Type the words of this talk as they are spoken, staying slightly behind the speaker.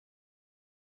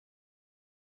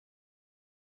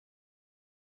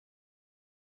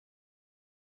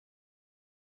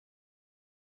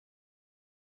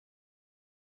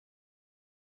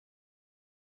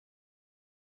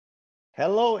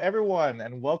Hello, everyone,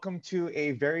 and welcome to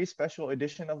a very special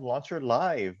edition of Launcher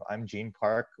Live. I'm Gene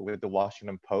Park with the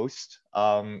Washington Post.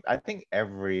 I think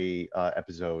every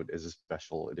episode is a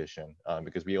special edition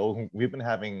because we've been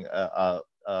having a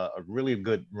really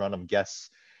good run of guests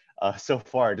so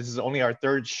far. This is only our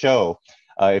third show.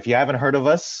 If you haven't heard of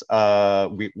us,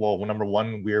 number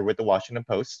one, we're with the Washington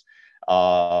Post.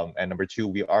 And number two,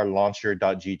 we are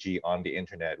launcher.gg on the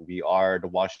internet. We are the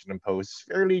Washington Post's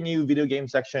fairly new video game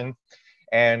section.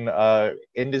 And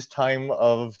in this time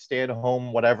of stay at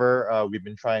home, whatever, we've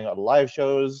been trying out live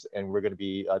shows, and we're going to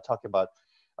be talking about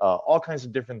all kinds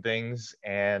of different things.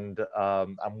 And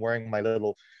I'm wearing my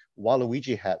little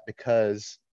Waluigi hat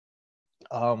because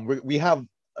we have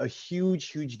a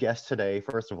huge guest today.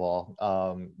 First of all,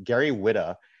 Gary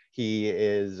Whitta. He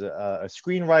is a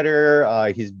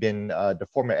screenwriter. He's been the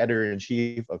former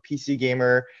editor-in-chief of PC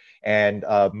Gamer. And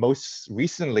most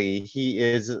recently, he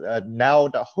is now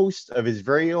the host of his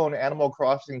very own Animal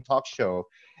Crossing talk show.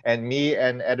 And me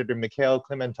and editor Mikhail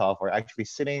Klimentov are actually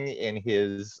sitting in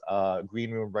his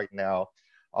green room right now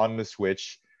on the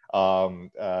Switch. So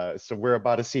we're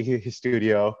about to see his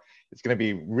studio. It's going to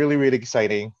be really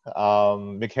exciting.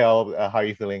 Mikhail, how are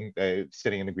you feeling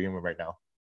sitting in the green room right now?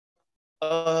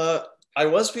 I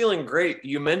was feeling great.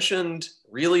 You mentioned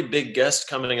really big guest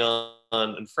coming on,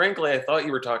 and frankly, I thought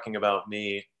you were talking about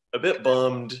me. A bit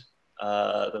bummed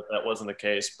that wasn't the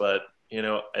case, but you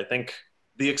know, I think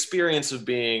the experience of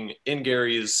being in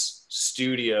Gary's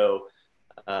studio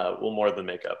will more than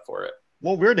make up for it.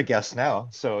 Well, we're the guests now,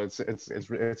 so it's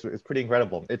pretty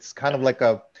incredible. It's kind of like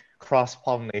a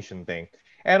cross-pollination thing.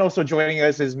 And also joining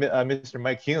us is Mr.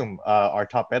 Mike Hume, our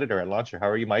top editor at Launcher. How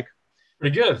are you, Mike?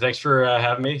 Pretty good. Thanks for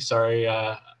having me. Sorry,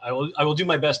 I will do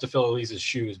my best to fill Elise's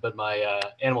shoes, but my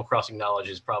Animal Crossing knowledge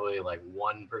is probably like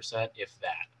 1%, if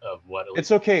that, of what.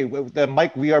 It's okay.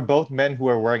 Mike, we are both men who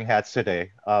are wearing hats today.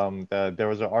 There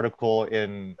was an article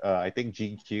in I think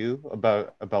GQ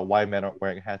about why men aren't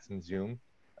wearing hats in Zoom.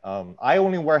 I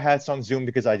only wear hats on Zoom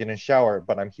because I didn't shower,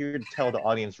 but I'm here to tell the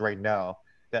audience right now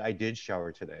that I did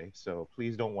shower today. So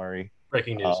please don't worry.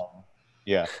 Breaking news.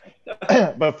 Yeah.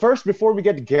 But first, before we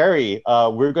get to Gary,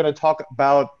 we're going to talk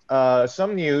about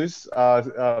some news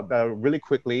really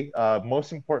quickly.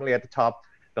 Most importantly, at the top,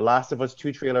 The Last of Us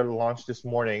 2 trailer launched this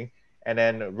morning. And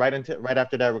then right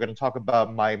after that, we're going to talk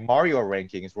about my Mario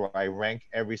rankings, where I rank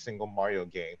every single Mario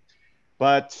game.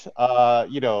 But,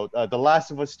 The Last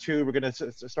of Us 2, we're going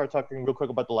to start talking real quick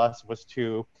about The Last of Us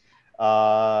 2.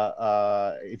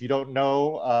 If you don't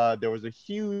know, there was a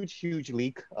huge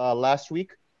leak last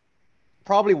week.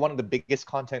 Probably one of the biggest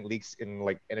content leaks in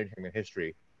like entertainment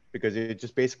history, because it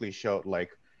just basically showed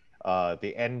like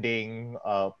the ending,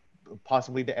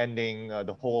 possibly the ending,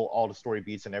 all the story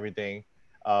beats and everything.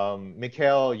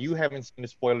 Mikhail, you haven't seen the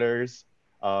spoilers.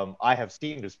 I have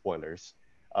seen the spoilers.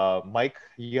 Mike,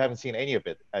 you haven't seen any of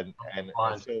it, and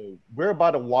so we're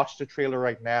about to watch the trailer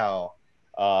right now.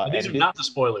 These are not the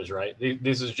spoilers, right?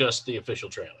 This is just the official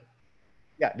trailer.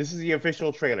 Yeah, this is the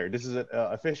official trailer. This is an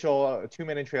official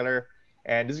 2-minute trailer.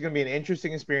 And this is going to be an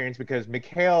interesting experience because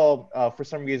Mikhail, for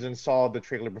some reason, saw the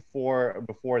trailer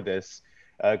before this,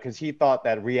 because he thought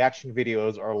that reaction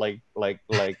videos are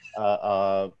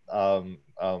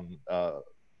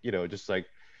just like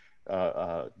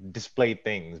displayed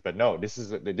things. But no, this is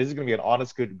going to be an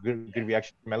honest, good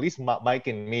reaction from at least Mike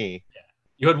and me. Yeah.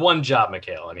 You had one job,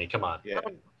 Mikhail. I mean, come on. Yeah.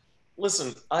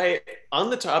 Listen, on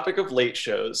the topic of late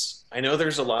shows, I know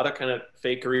there's a lot of kind of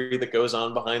fakery that goes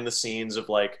on behind the scenes of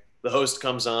like, the host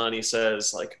comes on, he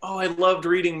says like, oh, I loved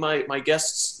reading my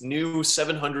guest's new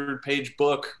 700-page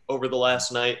book over the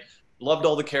last night. Loved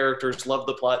all the characters, loved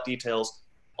the plot details,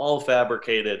 all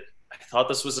fabricated. I thought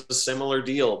this was a similar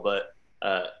deal, but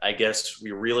I guess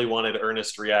we really wanted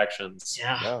earnest reactions.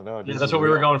 Yeah, that's what we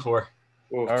were going for.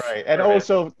 Oof. All right. And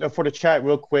also for the chat,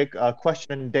 real quick,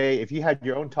 question of the day. If you had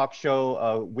your own talk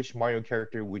show, which Mario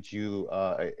character would you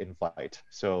invite?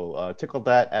 So tickle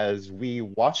that as we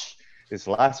watch this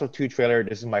Last of Us 2 trailer.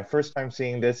 This is my first time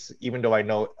seeing this, even though I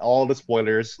know all the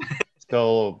spoilers.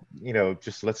 So,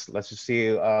 just let's just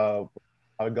see how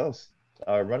it goes.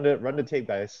 Run the tape,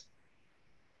 guys.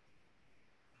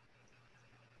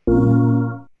 There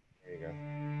you go.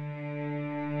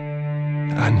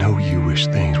 I know you wish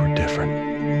things were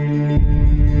different.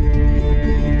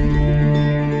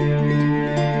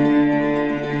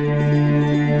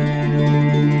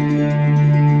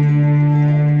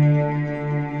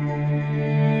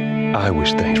 I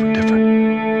wish things were different.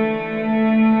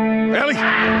 Ellie!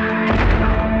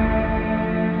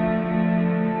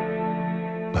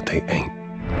 But they ain't.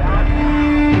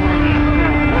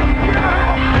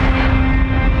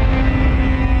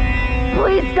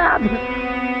 Please stop!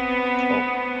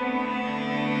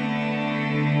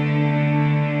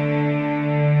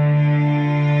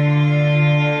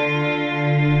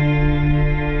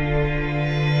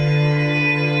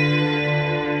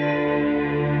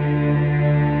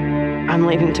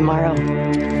 tomorrow. To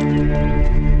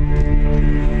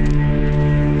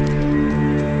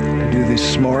do this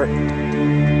smart,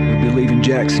 we'd be leaving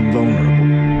Jackson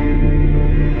vulnerable.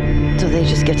 So they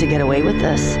just get to get away with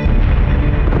this?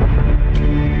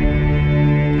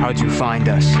 How'd you find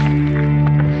us?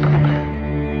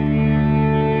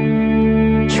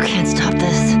 You can't stop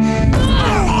this.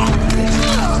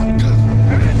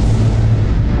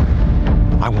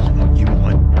 I want what you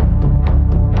want,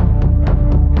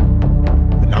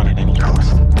 but not at any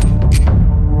cost.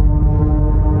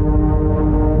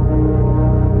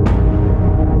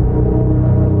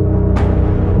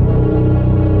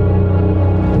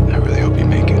 I really hope you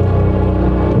make it.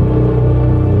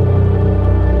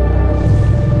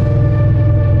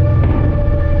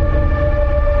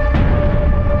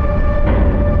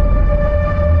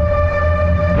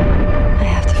 I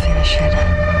have to finish it.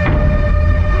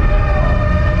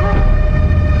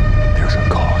 There's a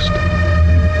cost.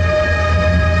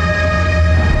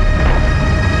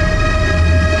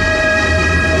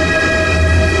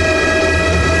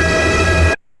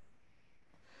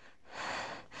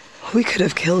 We could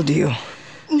have killed you.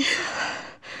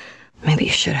 Maybe you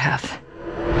should have.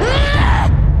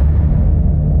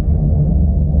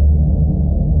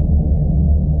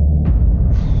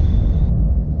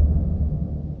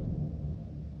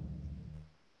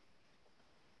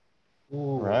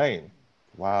 Ooh. Right.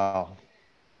 Wow.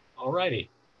 Alrighty.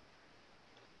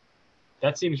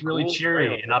 That seems really Cool cheery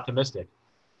trailer. and optimistic.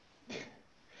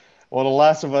 Well, The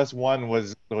Last of Us 1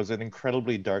 was an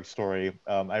incredibly dark story.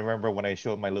 I remember when I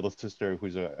showed my little sister,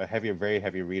 who's a very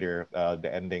heavy reader, the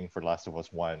ending for Last of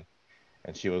Us 1,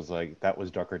 and she was like, "That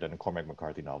was darker than a Cormac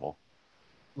McCarthy novel."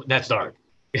 That's dark.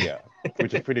 Yeah,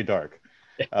 which is pretty dark.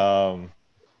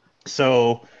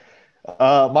 So,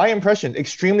 my impression: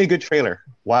 extremely good trailer.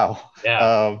 Wow.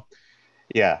 Yeah.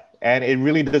 Yeah, and it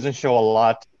really doesn't show a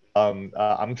lot.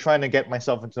 I'm trying to get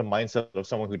myself into the mindset of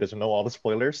someone who doesn't know all the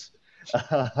spoilers.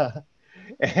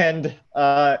 And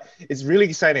it's really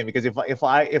exciting because if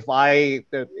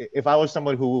I was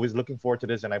someone who was looking forward to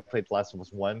this and I played The Last of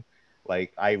Us 1,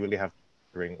 like I really have to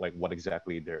bring like what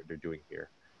exactly they're doing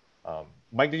here.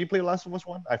 Mike, did you play The Last of Us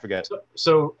 1? I forget.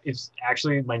 So it's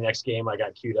actually my next game. I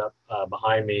got queued up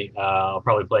behind me. I'll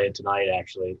probably play it tonight,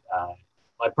 actually.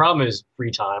 My problem is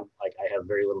free time. Like I have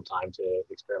very little time to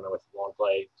experiment with long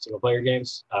play single player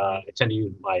games. I tend to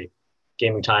use my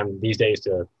gaming time these days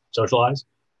to socialize.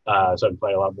 So I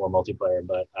play a lot more multiplayer.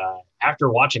 But after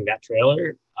watching that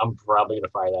trailer, I'm probably gonna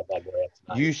fire that bad boy up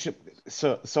tonight. You should.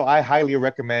 So I highly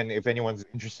recommend if anyone's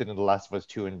interested in The Last of Us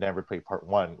 2 and never played Part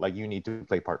 1, like you need to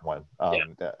play Part 1.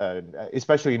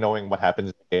 Especially knowing what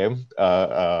happens in the game.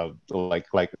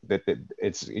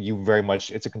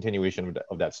 It's a continuation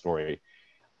of that story.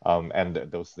 And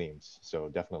those themes. So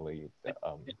definitely.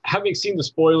 Having seen the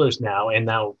spoilers now, and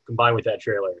now combined with that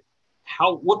trailer,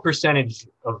 what percentage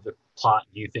of the plot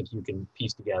do you think you can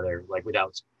piece together, like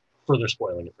without further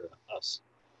spoiling it for us?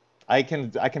 I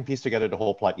can piece together the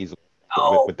whole plot easily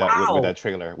with that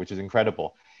trailer, which is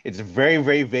incredible. It's a very,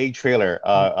 very vague trailer.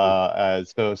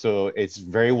 So it's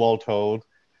very well told.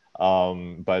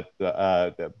 But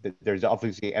there's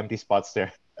obviously empty spots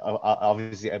there.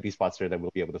 That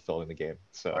we'll be able to fill in the game.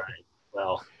 So. All right.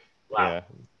 Well, wow. Yeah.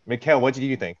 Mikhail, what did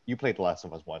you think? You played The Last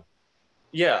of Us 1.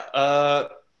 Yeah.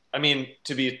 I mean,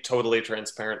 to be totally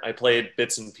transparent, I played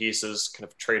bits and pieces, kind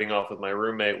of trading off with my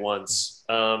roommate once.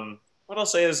 What I'll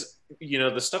say is,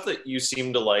 the stuff that you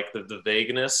seem to like, the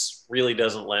vagueness really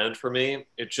doesn't land for me.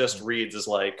 It just reads as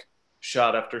like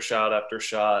shot after shot after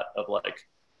shot of like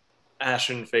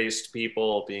ashen-faced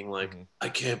people being like, I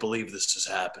can't believe this is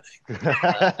happening.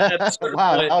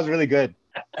 Wow, that was really good.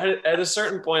 At a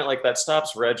certain point, like that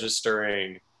stops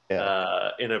registering in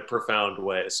a profound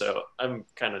way. So I'm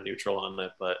kind of neutral on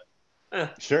it, but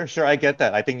Sure, I get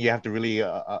that. I think you have to really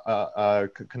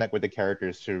connect with the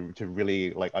characters to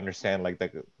really like understand I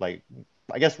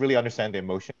guess really understand the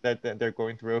emotion that they're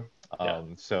going through.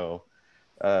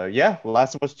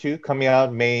 Last of Us 2 coming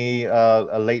out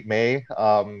late May.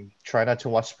 Try not to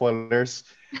watch spoilers.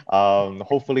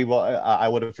 Hopefully, I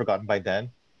would have forgotten by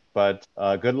then. But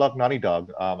good luck, Naughty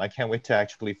Dog. I can't wait to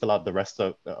actually fill out the rest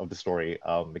of the story.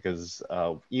 Because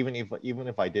even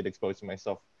if I did expose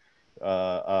myself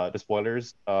the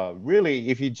spoilers, really,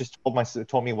 if you just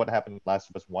told me what happened in Last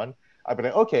of Us 1, I'd be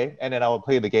like, okay, and then I would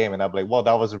play the game and I'd be like, well,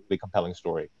 that was a really compelling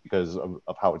story because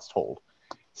of how it's told.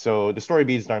 So the story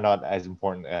beats are not as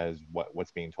important as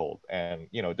what's being told, and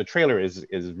the trailer is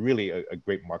really a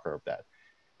great marker of that,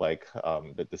 like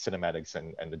the cinematics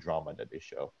and the drama that they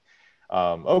show.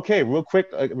 Okay, real quick,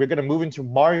 we're gonna move into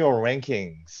Mario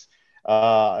rankings.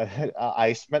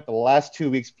 I spent the last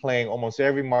 2 weeks playing almost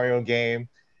every Mario game.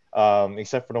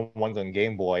 except for the ones on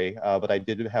Game Boy. But I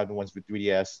did have the ones with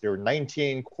 3DS. There were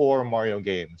 19 core Mario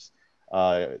games.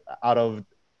 Out of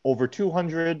over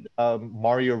 200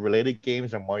 Mario-related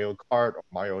games, or Mario Kart or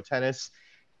Mario Tennis,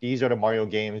 these are the Mario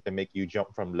games that make you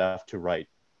jump from left to right.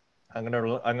 I'm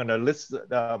gonna list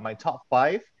my top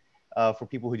five for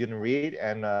people who didn't read,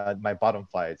 and my bottom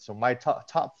five. So my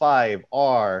top five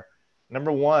are: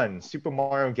 number one, Super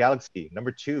Mario Galaxy;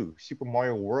 number two, Super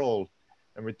Mario World;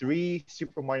 number three,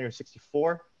 Super Mario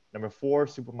 64; number four,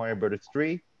 Super Mario Brothers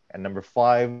 3; and number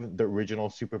five, the original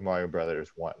Super Mario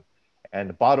Brothers 1. And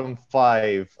the bottom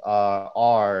five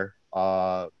are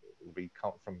we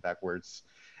count from backwards: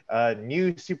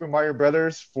 New Super Mario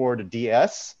Brothers for the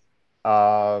DS,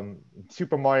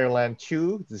 Super Mario Land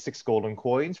 2, the 6 golden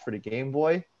coins for the Game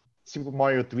Boy, Super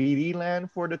Mario 3D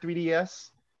Land for the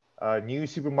 3DS, New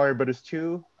Super Mario Brothers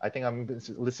 2, I think I'm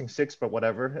listing 6, but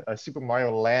whatever, Super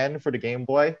Mario Land for the Game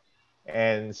Boy,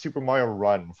 and Super Mario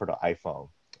Run for the iPhone.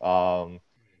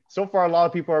 So far, a lot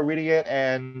of people are reading it,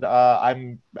 and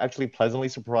I'm actually pleasantly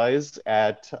surprised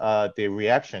at the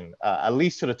reaction, at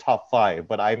least to the top five.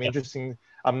 But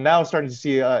I'm now starting to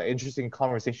see an interesting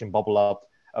conversation bubble up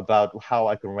about how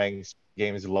I can rank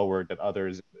games lower than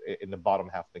others in the bottom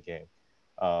half of the game.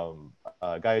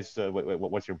 Guys,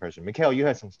 what's your impression? Mikhail, you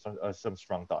had some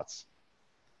strong thoughts.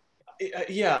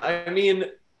 Yeah, I mean,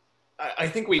 I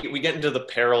think we get into the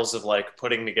perils of like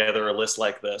putting together a list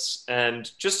like this.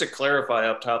 And just to clarify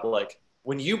up top, like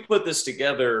when you put this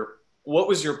together, what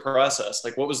was your process?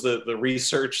 Like what was the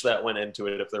research that went into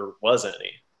it, if there was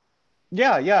any?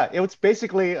 Yeah. It was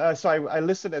basically so I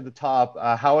listed at the top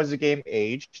how has the game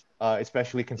aged,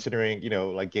 especially considering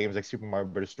like games like Super Mario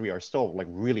Bros. 3 are still like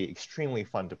really extremely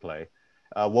fun to play.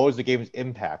 What was the game's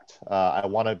impact? I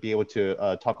want to be able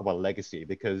to talk about legacy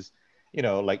because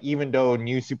like even though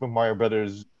New Super Mario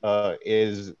Brothers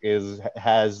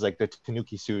has like the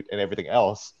Tanuki suit and everything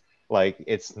else, like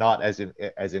it's not as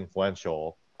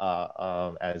influential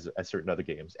as certain other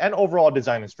games, and overall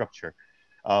design and structure.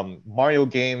 Mario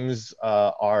games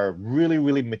are really,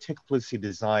 really meticulously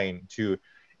designed to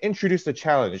introduce the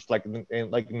challenge. Like in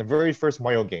the very first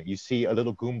Mario game, you see a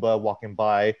little Goomba walking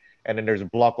by, and then there's a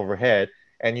block overhead,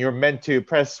 and you're meant to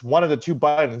press one of the two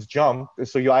buttons, jump.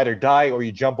 So you either die or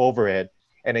you jump over it,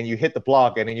 and then you hit the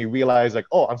block, and then you realize like,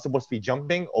 oh, I'm supposed to be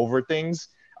jumping over things.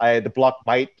 The block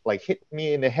might like hit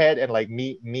me in the head and like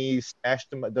me smash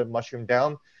the mushroom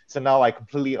down. So now I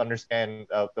completely understand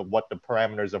what the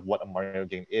parameters of what a Mario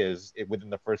game is within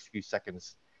the first few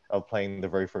seconds of playing the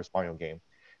very first Mario game.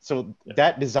 So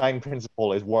that design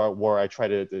principle is where I try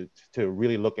to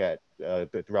really look at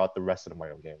throughout the rest of the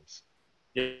Mario games.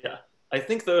 Yeah, I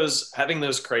think having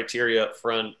those criteria up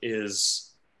front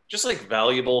is just like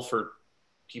valuable for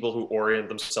people who orient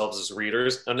themselves as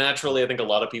readers. Now, naturally, I think a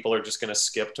lot of people are just going to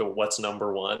skip to what's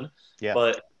number one. Yeah.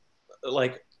 But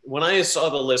like when I saw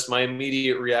the list, my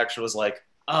immediate reaction was like,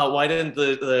 oh, why didn't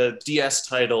the DS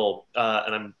title,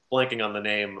 and I'm blanking on the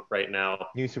name right now.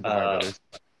 New Super Mario Brothers.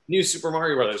 New Super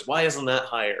Mario Brothers. Why isn't that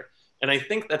higher? And I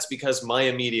think that's because my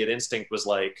immediate instinct was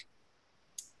like,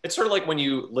 it's sort of like when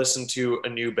you listen to a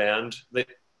new band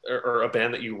or a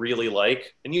band that you really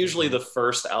like, and usually the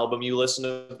first album you listen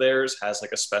to theirs has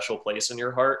like a special place in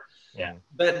your heart. Yeah.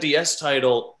 That DS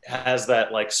title has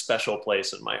that like special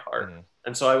place in my heart.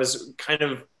 And so I was kind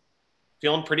of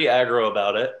feeling pretty aggro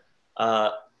about it.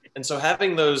 And so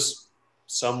having those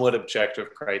somewhat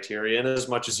objective criteria, and as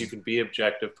much as you can be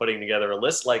objective putting together a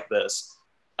list like this,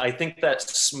 I think that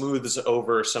smooths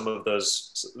over some of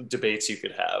those debates you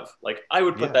could have. Like I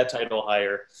would put that title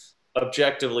higher.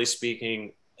 Objectively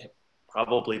speaking, it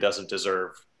probably doesn't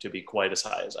deserve to be quite as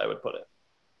high as I would put it.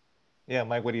 Yeah,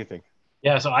 Mike, what do you think?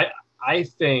 Yeah, so I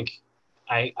think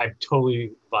I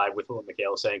totally vibe with what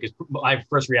Mikhail was saying, because my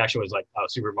first reaction was like, oh,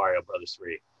 Super Mario Brothers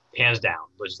 3, hands down,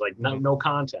 which is like no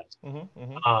contest.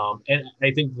 And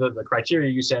I think the criteria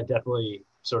you said definitely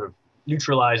sort of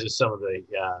neutralizes some of the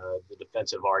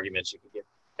defensive arguments you can get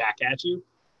back at you.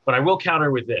 But I will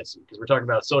counter with this, because we're talking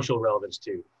about social relevance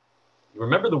too. You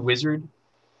remember The Wizard?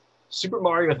 Super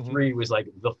Mario 3 was like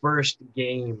the first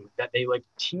game that they like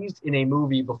teased in a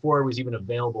movie before it was even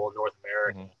available in North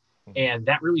America. And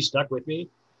that really stuck with me.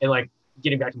 And like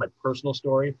getting back to my personal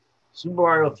story, Super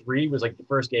Mario 3 was like the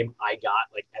first game I got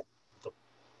like at the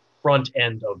front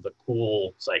end of the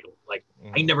cool cycle. Like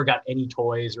I never got any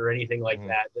toys or anything like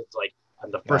that. That's like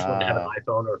I'm the first one to have an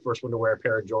iPhone or first one to wear a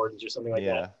pair of Jordans or something like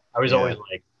that. I was always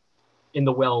like in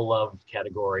the well-loved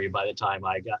category by the time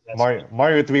I got that.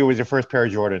 Mario 3 was your first pair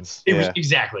of Jordans. It was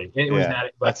exactly. It was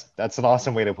that. But that's an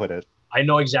awesome way to put it. I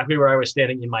know exactly where I was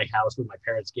standing in my house when my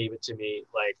parents gave it to me.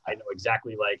 Like, I know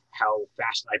exactly like how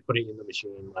fast I put it in the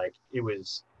machine. Like, it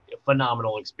was a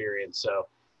phenomenal experience. So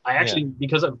I actually,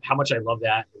 because of how much I love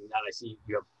that, and now I see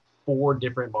you have 4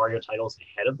 different Mario titles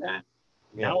ahead of that.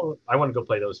 Now I want to go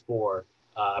play those 4.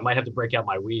 I might have to break out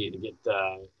my Wii to get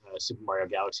Super Mario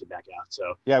Galaxy back out.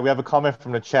 So Yeah, we have a comment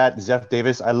from the chat. Zeph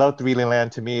Davis. I love 3D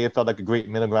Land. To me, it felt like a great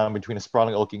middle ground between a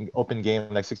sprawling open game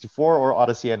like 64 or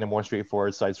Odyssey and the more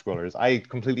straightforward side scrollers. I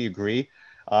completely agree.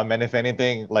 And if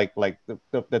anything,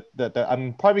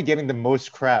 I'm probably getting the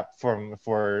most crap for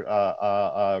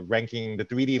ranking the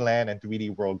 3D Land and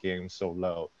 3D World games so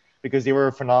low because they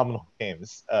were phenomenal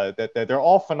games. They're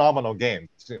all phenomenal games.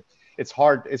 It's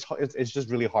hard. It's just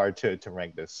really hard to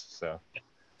rank this.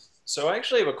 So I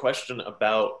actually have a question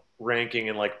about ranking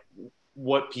and like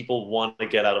what people want to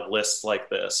get out of lists like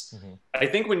this. I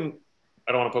think I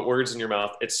don't want to put words in your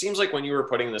mouth. It seems like when you were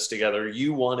putting this together,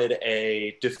 you wanted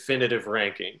a definitive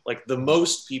ranking. Like the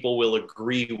most people will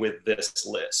agree with this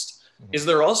list. Is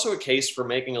there also a case for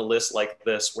making a list like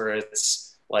this where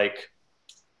it's like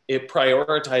it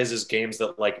prioritizes games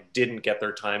that like didn't get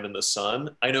their time in the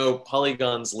sun? I know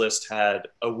Polygon's list had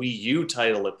a Wii U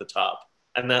title at the top,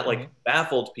 and that like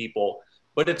baffled people.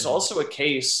 But it's also a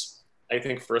case, I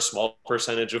think, for a small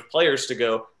percentage of players to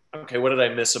go, okay, what did I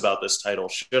miss about this title?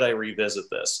 Should I revisit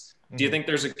this? Do you think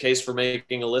there's a case for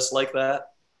making a list like that?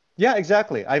 Yeah,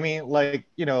 exactly. I mean, like,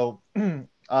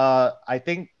 I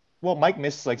think, well, Mike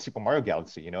missed like Super Mario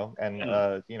Galaxy, and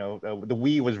the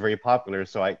Wii was very popular,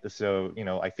 so I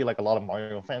feel like a lot of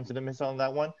Mario fans didn't miss out on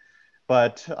that one.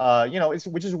 But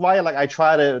which is why like I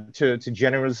try to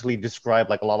generously describe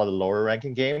like a lot of the lower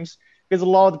ranking games because a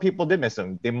lot of the people did miss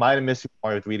them. They might have missed Super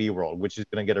Mario 3D World, which is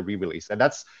going to get a re-release, and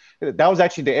that was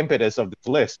actually the impetus of this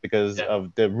list because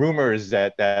of the rumors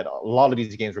that a lot of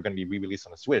these games were going to be re-released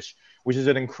on the Switch, which is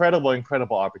an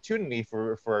incredible opportunity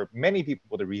for many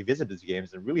people to revisit these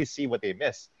games and really see what they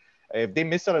missed. If they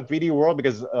missed out on 3D World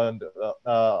because a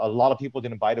lot of people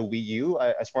didn't buy the Wii U,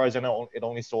 as far as I know, it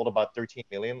only sold about 13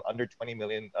 million, under 20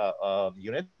 million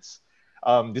units.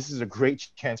 This is a great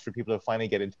chance for people to finally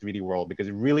get into 3D World because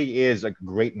it really is a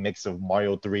great mix of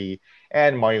Mario 3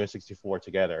 and Mario 64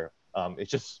 together. It's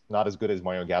just not as good as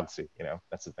Mario Galaxy,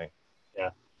 that's the thing. Yeah.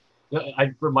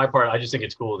 For my part, I just think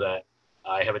it's cool that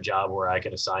I have a job where I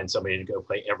can assign somebody to go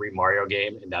play every Mario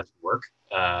game, and that's work.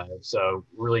 So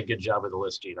really good job with the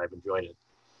list, Gene. I've enjoyed it.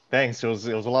 Thanks. It was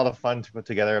a lot of fun to put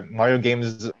together. Mario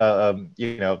games, as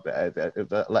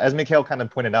Mikhail kind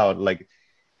of pointed out,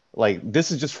 like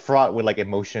this is just fraught with like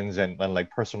emotions and like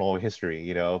personal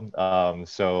history,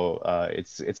 So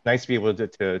it's nice to be able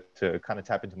to kind of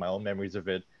tap into my own memories of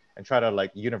it and try to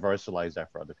like universalize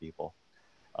that for other people.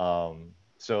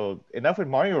 So enough with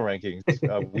Mario rankings.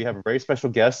 We have a very special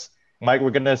guest. Mike,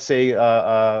 we're going to say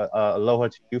aloha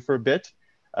to you for a bit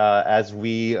as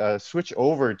we switch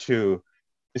over to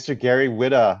Mr. Gary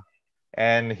Whitta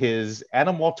and his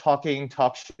animal talking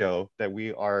talk show that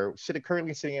we are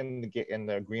currently sitting in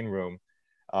the green room.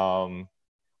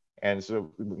 And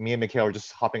so me and Mikhail are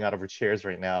just hopping out of our chairs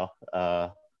right now.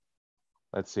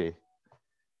 Let's see.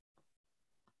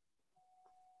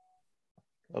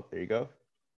 Oh, there you go.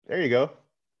 There you go.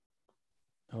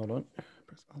 Hold on.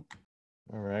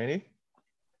 All righty.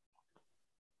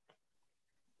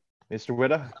 Mr.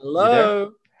 Whitta.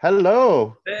 Hello.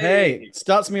 Hello. Hey, it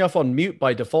starts me off on mute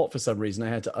by default for some reason. I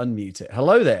had to unmute it.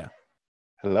 Hello there.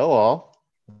 Hello, all.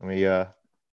 Let me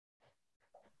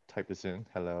type this in.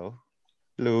 Hello.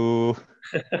 Hello.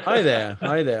 Hi there.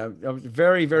 Hi there. I'm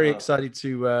very, very excited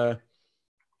to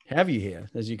have you here,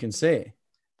 as you can see.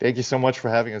 Thank you so much for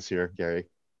having us here, Gary.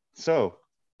 So,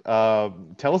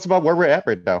 tell us about where we're at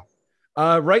right now.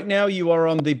 Right now, you are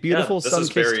on the beautiful this is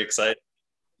very exciting.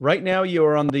 Right now, you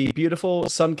are on the beautiful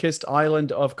sun-kissed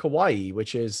island of Kauai,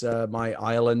 which is my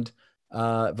island,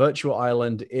 virtual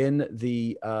island in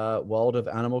the world of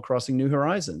Animal Crossing New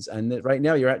Horizons. And right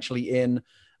now, you're actually in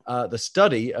the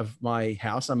study of my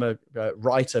house. I'm a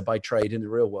writer by trade in the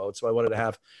real world, so I wanted to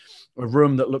have a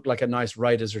room that looked like a nice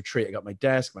writer's retreat. I got my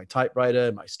desk, my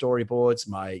typewriter, my storyboards,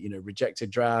 my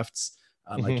rejected drafts,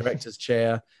 my director's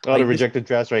chair. Oh, the rejected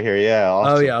drafts right here. Yeah.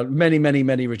 Awesome. Oh yeah, many, many,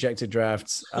 many rejected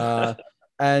drafts.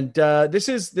 And this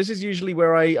is usually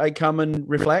where I come and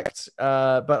reflect.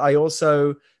 But I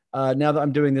also, now that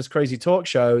I'm doing this crazy talk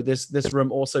show, this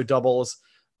room also doubles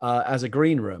as a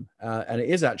green room. And it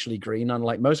is actually green,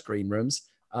 unlike most green rooms.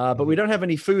 But we don't have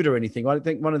any food or anything. I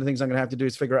think one of the things I'm going to have to do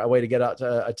is figure out a way to get out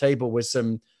a table with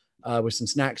some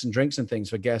snacks and drinks and things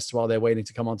for guests while they're waiting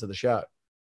to come onto the show.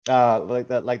 like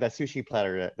that sushi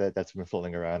platter that's been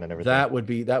floating around and everything. That would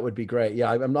be great.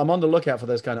 Yeah, I'm on the lookout for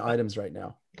those kind of items right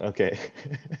now. Okay.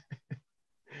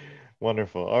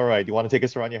 Wonderful. All right. You want to take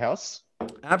us around your house?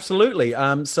 Absolutely.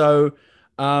 I mean,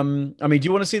 do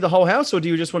you want to see the whole house, or do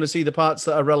you just want to see the parts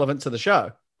that are relevant to the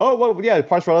show? Oh, well, yeah,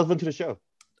 parts relevant to the show.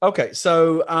 Okay,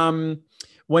 so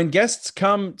when guests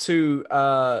come to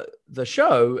the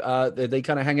show, they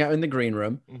kind of hang out in the green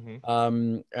room,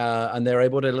 and they're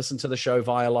able to listen to the show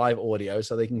via live audio,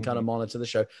 so they can kind of monitor the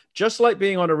show, just like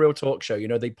being on a real talk show. You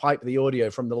know, they pipe the audio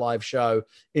from the live show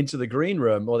into the green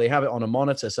room, or they have it on a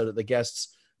monitor so that the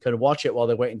guests can watch it while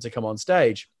they're waiting to come on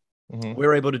stage.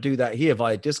 We're able to do that here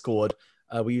via Discord.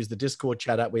 We use the Discord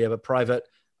chat app. We have a private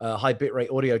high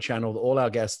bitrate audio channel that all our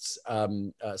guests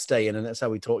stay in, and that's how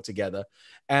we talk together.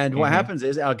 And what happens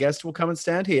is our guest will come and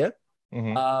stand here,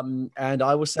 and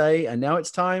I will say, and now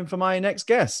it's time for my next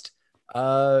guest,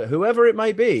 whoever it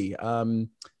may be. And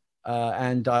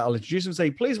I'll introduce them and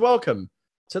say, please welcome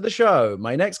to the show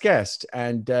my next guest.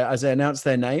 And as I announce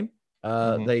their name,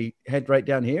 they head right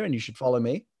down here, and you should follow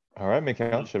me. All right,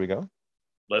 Mikhail, shall we go?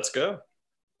 Let's go.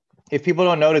 If people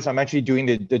don't notice, I'm actually doing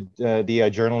the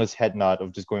journalist head nod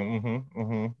of just going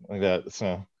like that.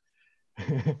 So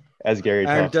as Gary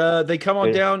talks. And they come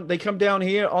on down. They come down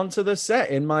here onto the set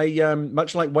in my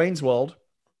much like Wayne's World.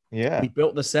 Yeah, we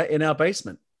built the set in our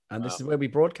basement, and this is where we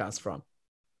broadcast from.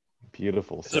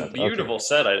 Beautiful set. It's a beautiful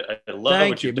set. I love.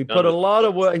 Thank you. We put a lot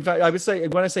of work. In fact, I would say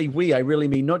when I say we, I really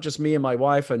mean not just me and my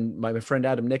wife and my friend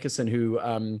Adam Nickerson, who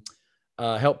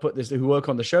helped put this, who work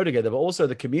on the show together, but also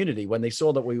the community. When they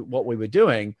saw that what we were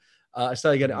doing, I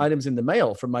started getting items in the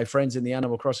mail from my friends in the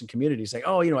Animal Crossing community saying,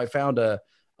 "Oh, I found a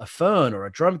fern or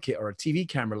a drum kit or a TV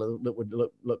camera that would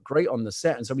look great on the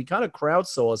set." And so we kind of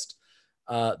crowdsourced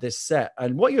this set.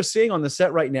 And what you're seeing on the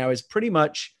set right now is pretty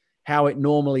much how it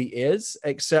normally is,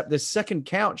 except this second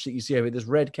couch that you see over here, this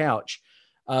red couch,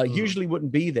 usually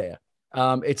wouldn't be there.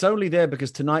 It's only there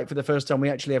because tonight, for the first time, we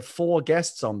actually have 4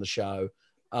 guests on the show.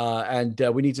 And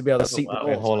we need to be able to seat them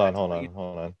all. Hold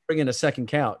on. Bring in a second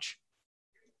couch.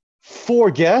 4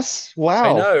 guests? Wow.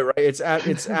 I know, right? It's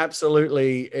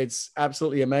absolutely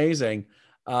amazing.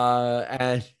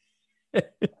 And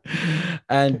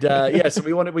so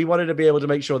we wanted to be able to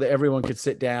make sure that everyone could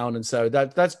sit down, and so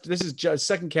this is just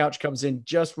second couch comes in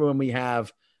just when we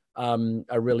have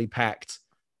a really packed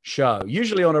show.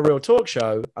 Usually on a real talk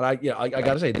show, and I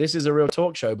got to say this is a real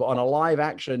talk show, but on a live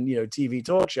action TV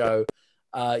talk show,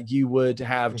 you would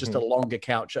have just a longer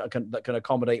couch that can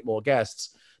accommodate more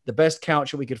guests. The best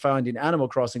couch that we could find in Animal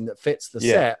Crossing that fits the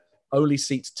set only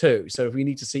seats 2. So if we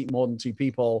need to seat more than 2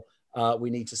 people, we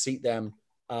need to seat them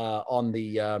on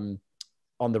the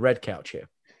red couch here.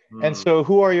 And so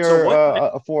who are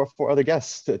your 4 other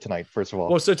guests tonight, first of all?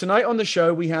 Well, so tonight on the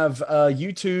show, we have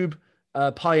YouTube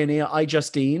pioneer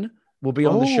iJustine will be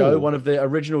on the show. One of the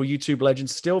original YouTube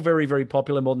legends, still very, very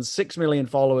popular, more than 6 million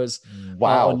followers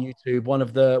on YouTube. One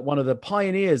of the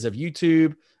pioneers of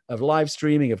YouTube, of live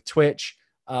streaming, of Twitch.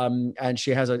 And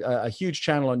she has a huge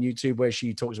channel on YouTube where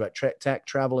she talks about tech,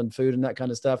 travel, and food and that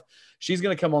kind of stuff. She's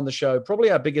going to come on the show,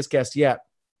 probably our biggest guest yet.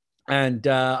 And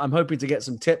I'm hoping to get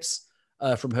some tips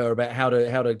from her about how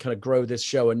to kind of grow this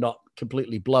show and not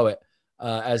completely blow it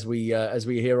as we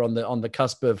hear on the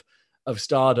cusp of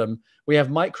stardom. We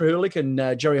have Mike Krahulik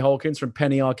and Jerry Holkins from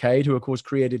Penny Arcade, who of course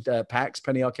created PAX,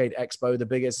 Penny Arcade Expo, the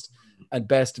biggest and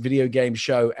best video game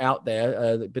show out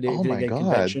there, the video game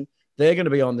convention. They're going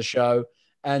to be on the show.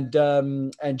 And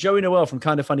Joey Noel from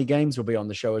Kind of Funny Games will be on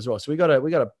the show as well. So we got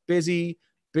a busy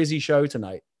show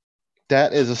tonight.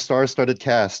 That is a star-studded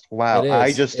cast. Wow.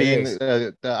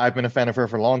 iJustine, I've been a fan of her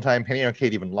for a long time. Penny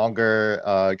Arcade even longer.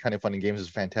 Kind of Funny Games is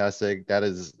fantastic. That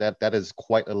is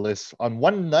quite a list on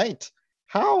one night.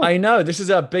 How? I know, this is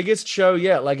our biggest show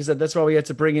yet. Like I said, that's why we had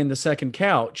to bring in the second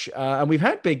couch. And we've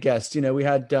had big guests. We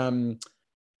had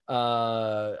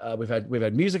we've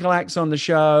had musical acts on the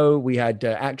show. We had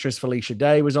actress Felicia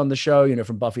Day was on the show,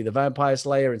 from Buffy the Vampire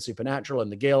Slayer and Supernatural and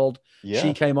The Guild. Yeah.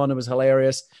 She came on and was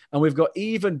hilarious. And we've got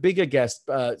even bigger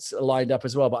guests lined up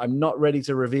as well, but I'm not ready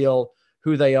to reveal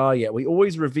who they are yet. We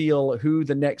always reveal who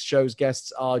the next show's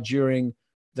guests are during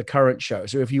the current show.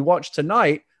 So if you watch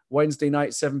tonight, Wednesday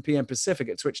night, 7 p.m. Pacific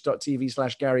at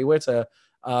twitch.tv/Gary Whitta,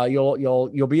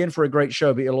 you'll be in for a great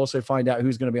show, but you'll also find out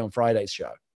who's going to be on Friday's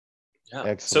show. Yeah.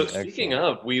 Excellent, so speaking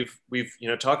of, we've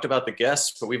talked about the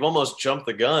guests, but we've almost jumped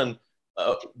the gun.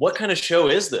 What kind of show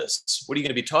is this? What are you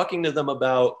going to be talking to them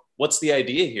about? What's the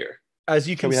idea here? As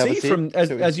you can see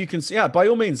as you can see, by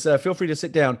all means, feel free to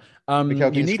sit down. You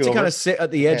need to kind of sit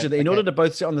at the edge of in order to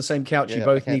both sit on the same couch. You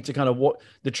both need to kind of walk.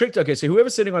 The trick. Okay, so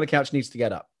whoever's sitting on the couch needs to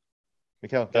get up.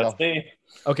 Mikhail, get That's off. me.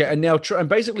 Okay, and now and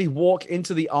basically walk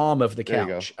into the arm of the There you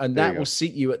go. couch, and There that you will go.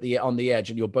 seat you on the edge,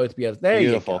 and you'll both be able. There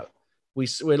Beautiful. you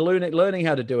go. We're learning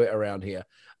how to do it around here.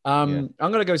 I'm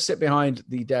going to go sit behind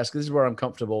the desk. This is where I'm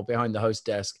comfortable, behind the host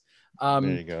desk. There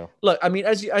you go. Look, I mean,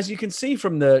 as you can see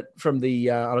from the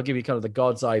I'll give you kind of the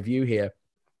God's eye view here.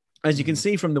 As you can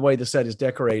see from the way the set is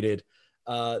decorated,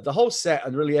 the whole set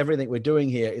and really everything we're doing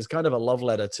here is kind of a love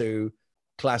letter to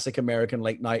classic American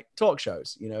late night talk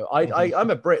shows. You know, I'm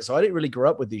a Brit, so I didn't really grow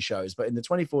up with these shows, but in the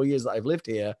 24 years that I've lived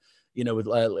here, you know, with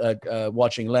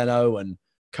watching Leno and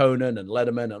Conan and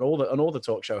Letterman and all the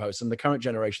talk show hosts and the current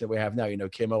generation that we have now, you know,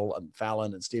 Kimmel and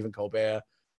Fallon and Stephen Colbert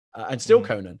and still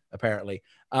Conan, apparently.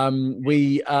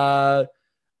 It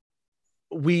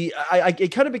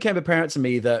kind of became apparent to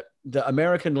me that the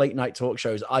American late night talk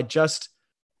shows are just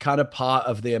kind of part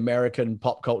of the American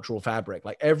pop cultural fabric.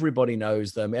 Like everybody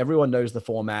knows them. Everyone knows the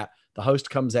format. The host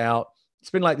comes out.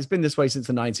 It's been this way since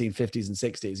the 1950s and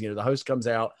 60s. You know, the host comes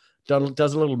out,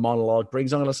 does a little monologue,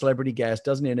 brings on a celebrity guest,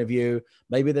 does an interview.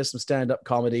 Maybe there's some stand-up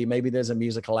comedy. Maybe there's a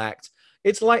musical act.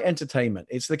 It's light entertainment.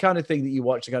 It's the kind of thing that you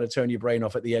watch to kind of turn your brain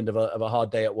off at the end of a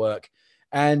hard day at work.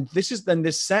 And this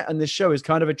set and this show is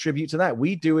kind of a tribute to that.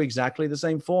 We do exactly the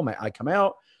same format. I come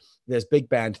out, there's big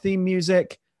band theme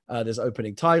music, there's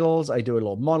opening titles. I do a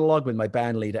little monologue with my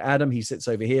band leader, Adam. He sits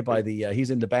over here by the,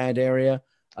 he's in the band area.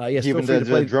 Yes, Even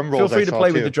the drum rolls feel free to play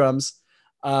too. with the drums.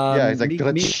 It's like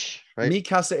right? Mi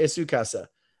casa es su casa.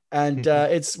 And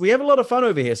we have a lot of fun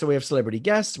over here. So we have celebrity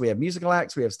guests, we have musical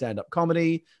acts, we have stand-up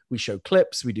comedy, we show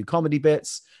clips, we do comedy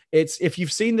bits. If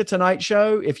you've seen The Tonight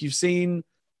Show, if you've seen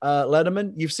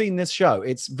Letterman, you've seen this show.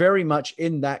 It's very much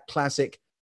in that classic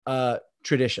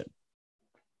tradition.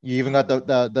 You even got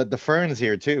the ferns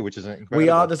here too, which is incredible. We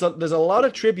are there's a lot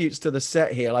of tributes to the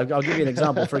set here. I'll give you an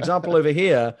example. For example, over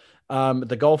here,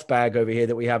 the golf bag over here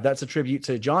that we have, that's a tribute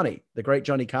to Johnny, the great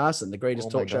Johnny Carson, the greatest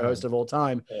talk show host of all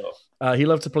time. He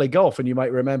loved to play golf, and you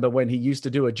might remember when he used to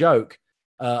do a joke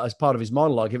as part of his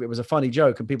monologue. If it was a funny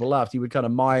joke and people laughed, he would kind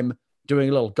of mime doing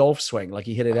a little golf swing, like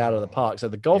he hit it out of the park. So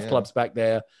the golf clubs back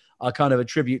there are kind of a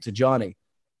tribute to Johnny.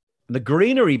 The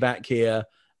greenery back here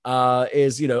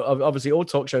is, you know, obviously all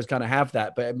talk shows kind of have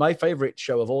that, but my favorite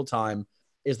show of all time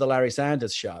is the Larry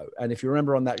Sanders Show. And if you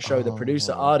remember on that show, the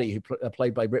producer Artie, who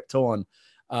played by Rip Torn,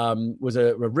 was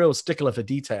a real stickler for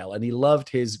detail, and he loved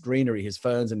his greenery, his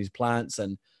ferns and his plants,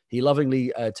 and he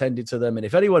lovingly tended to them. And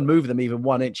if anyone moved them even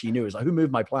 1 inch, he knew. It was like, who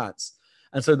moved my plants?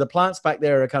 And so the plants back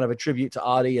there are kind of a tribute to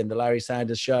Artie and the Larry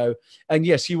Sanders Show. And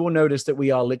yes, you will notice that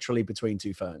we are literally between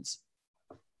two ferns.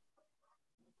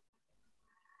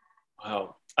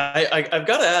 Wow. I've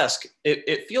got to ask,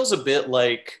 it feels a bit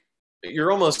like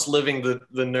you're almost living the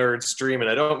nerd's dream. And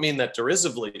I don't mean that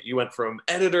derisively. You went from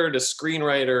editor to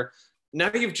screenwriter.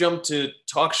 Now you've jumped to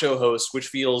talk show host, which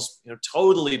feels, you know,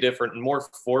 totally different and more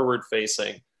forward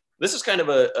facing. This is kind of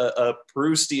a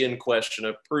Proustian question,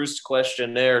 a Proust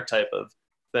questionnaire type of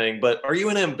thing. But are you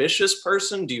an ambitious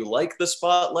person? Do you like the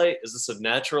spotlight? Is this a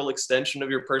natural extension of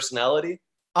your personality?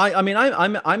 I mean,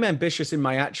 I'm ambitious in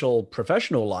my actual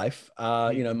professional life.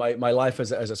 You know, my life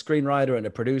as a screenwriter and a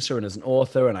producer and as an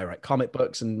author, and I write comic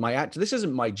books, and this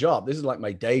isn't my job. This is like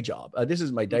my day job. This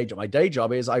is my day job. My day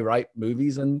job is I write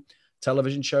movies and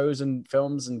television shows and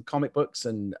films and comic books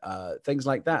and things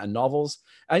like that, and novels.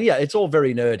 And yeah, it's all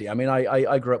very nerdy. I mean,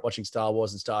 I grew up watching Star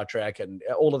Wars and Star Trek and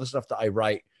all of the stuff that I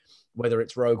write, whether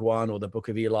it's Rogue One or the Book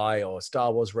of Eli or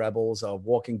Star Wars Rebels or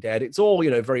Walking Dead. It's all,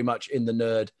 you know, very much in the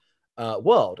nerd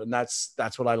world, and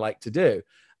that's what I like to do.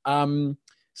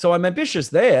 So I'm ambitious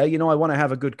there. You know, I want to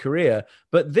have a good career,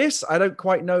 but this, I don't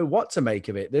quite know what to make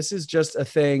of it. This is just a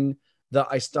thing that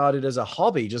I started as a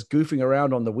hobby, just goofing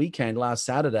around on the weekend last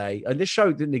Saturday. And this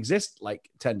show didn't exist like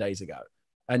 10 days ago,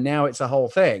 and now it's a whole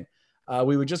thing.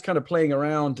 We were just kind of playing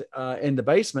around in the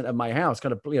basement of my house,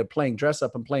 kind of, you know, playing dress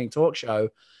up and playing talk show,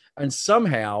 and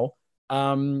somehow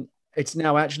it's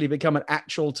now actually become an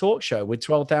actual talk show with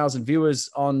 12,000 viewers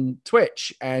on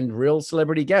Twitch and real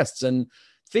celebrity guests and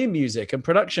theme music and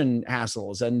production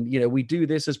hassles. And, you know, we do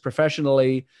this as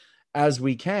professionally as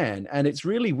we can. And it's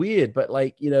really weird, but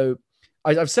like, you know,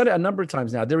 I've said it a number of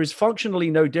times now, there is functionally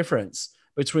no difference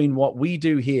between what we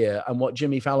do here and what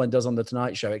Jimmy Fallon does on The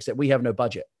Tonight Show, except we have no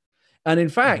budget. And in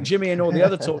fact, Jimmy and all the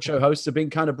other talk show hosts have been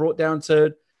kind of brought down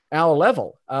to our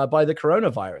level by the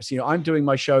coronavirus. You know, I'm doing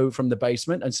my show from the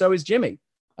basement, and so is Jimmy,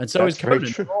 and so is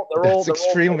Conan. That's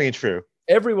extremely true.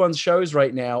 Everyone's shows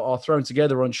right now are thrown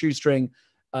together on shoestring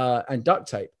and duct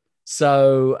tape.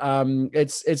 So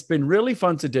it's been really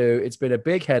fun to do. It's been a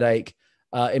big headache.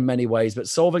 in many ways, but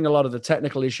solving a lot of the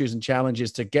technical issues and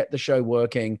challenges to get the show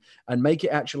working and make it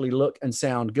actually look and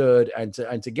sound good, and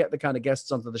to get the kind of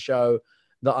guests onto the show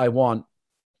that I want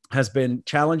has been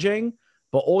challenging,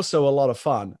 but also a lot of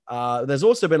fun. There's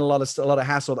also been a lot of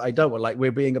hassle that I don't want. Like,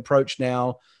 we're being approached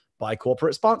now by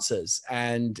corporate sponsors,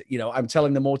 and I'm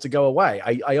telling them all to go away.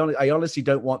 I honestly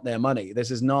don't want their money.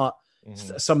 This is not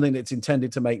something that's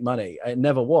intended to make money. It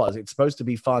never was. It's supposed to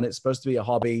be fun. It's supposed to be a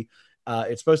hobby.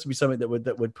 It's supposed to be something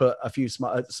that would put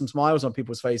some smiles on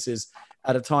people's faces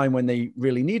at a time when they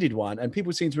really needed one. And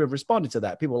people seem to have responded to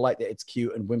that. People like that it's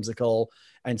cute and whimsical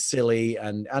and silly.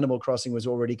 And Animal Crossing was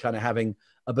already kind of having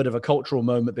a bit of a cultural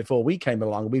moment before we came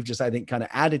along. We've just, I think, kind of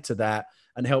added to that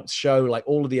and helped show like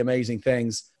all of the amazing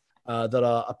things that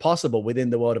are possible within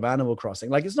the world of Animal Crossing.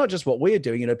 Like, it's not just what we're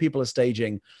doing. People are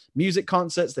staging music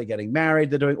concerts, they're getting married,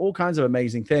 they're doing all kinds of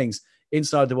amazing things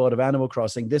inside the world of Animal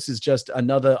Crossing. This is just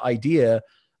another idea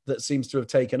that seems to have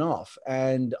taken off.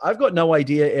 And I've got no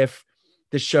idea if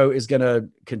this show is going to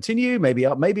continue. Maybe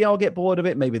I'll get bored of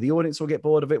it. Maybe the audience will get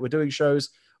bored of it. We're doing shows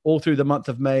all through the month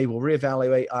of May. We'll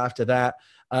reevaluate after that.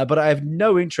 But I have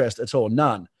no interest at all,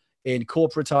 none, in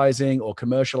corporatizing or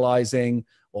commercializing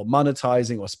or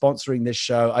monetizing or sponsoring this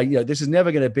show. This is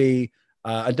never going to be,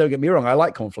 and don't get me wrong, I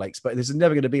like cornflakes, but this is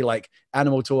never going to be like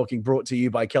Animal Talking brought to you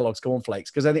by Kellogg's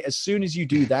Cornflakes. Because I think as soon as you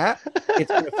do that,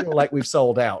 it's going to feel like we've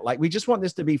sold out. Like, we just want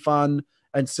this to be fun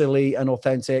and silly and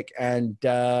authentic. And,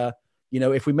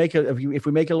 if we make a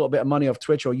little bit of money off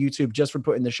Twitch or YouTube just from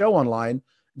putting the show online,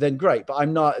 then great. But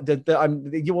I'm not,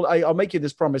 I'll make you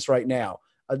this promise right now.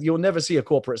 You'll never see a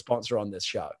corporate sponsor on this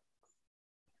show.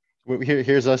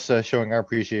 Here's us showing our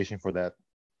appreciation for that.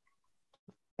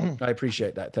 I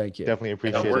appreciate that. Thank you. Definitely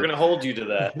appreciate it. We're going to hold you to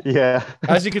that. Yeah.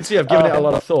 As you can see, I've given it a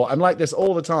lot of thought. I'm like this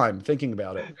all the time, thinking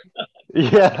about it.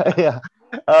 Yeah.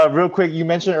 Real quick, you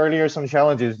mentioned earlier some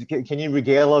challenges. Can you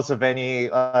regale us of any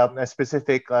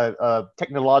specific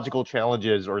technological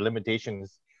challenges or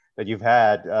limitations that you've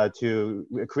had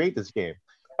to create this game?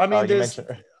 I mean,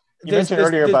 you mentioned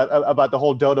earlier about the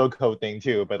whole dodo code thing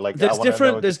too, but like there's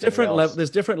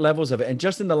different levels of it. And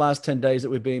just in the last 10 days that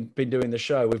we've been doing the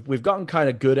show, we've gotten kind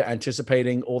of good at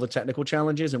anticipating all the technical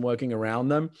challenges and working around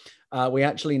them. We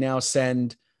actually now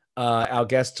send our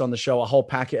guests on the show a whole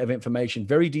packet of information,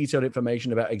 very detailed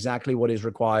information about exactly what is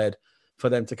required for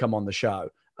them to come on the show.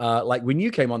 Like when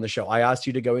you came on the show, I asked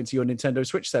you to go into your Nintendo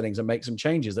Switch settings and make some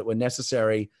changes that were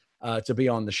necessary to be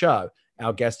on the show.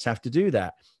 Our guests have to do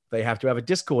that. They have to have a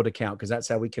Discord account because that's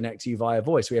how we connect to you via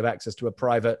voice. We have access to a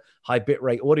private high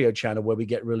bitrate audio channel where we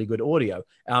get really good audio.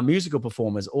 Our musical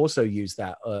performers also use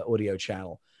that audio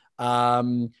channel.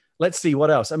 Let's see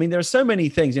what else. I mean, there are so many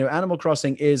things. Animal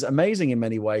Crossing is amazing in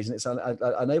many ways, and it's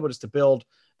enabled us to build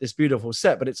this beautiful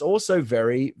set, but it's also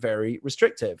very, very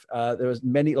restrictive. There's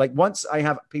many, like once I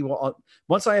have people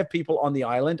on the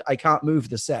island, I can't move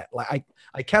the set. Like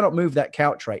I cannot move that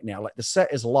couch right now. Like the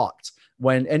set is locked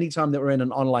anytime that we're in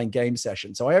an online game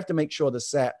session. So I have to make sure the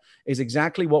set is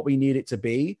exactly what we need it to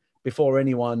be before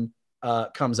anyone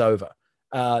comes over.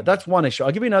 That's one issue.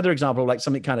 I'll give you another example of like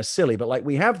something kind of silly, but like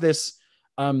we have this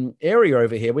area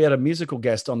over here. We had a musical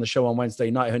guest on the show on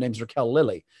Wednesday night. Her name's Raquel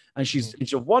Lilly, and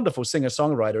she's a wonderful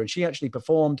singer-songwriter, and she actually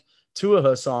performed 2 of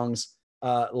her songs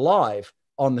live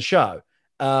on the show.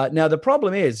 Now, the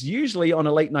problem is usually on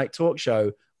a late night talk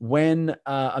show, when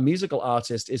a musical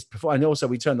artist is performing, and also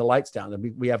we turn the lights down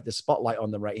and we have the spotlight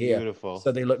on them right here. Beautiful.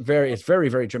 So they look it's very,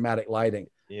 very dramatic lighting.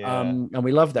 Yeah. And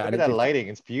we love that. Look at that lighting.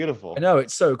 It's beautiful. I know,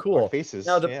 it's so cool. Our faces.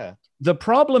 Now, the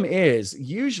problem is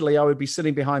usually I would be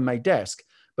sitting behind my desk,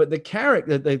 but the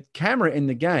camera in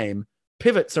the game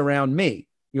pivots around me.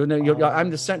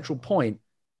 I'm the central point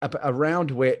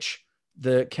around which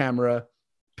the camera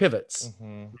pivots.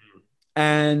 Mm-hmm.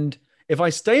 And if I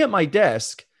stay at my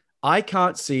desk, I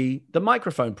can't see the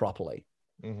microphone properly,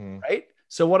 right?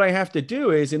 So what I have to do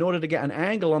is, in order to get an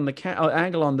angle on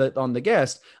the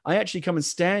guest, I actually come and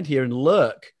stand here and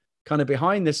lurk kind of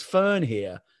behind this fern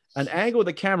here and angle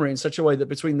the camera in such a way that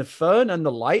between the fern and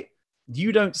the light,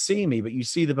 you don't see me, but you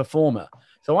see the performer.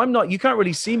 So you can't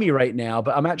really see me right now,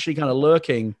 but I'm actually kind of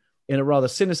lurking in a rather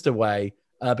sinister way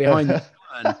behind the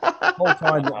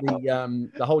fern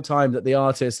the whole time that the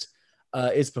artist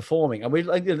is performing. And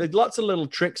there's lots of little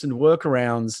tricks and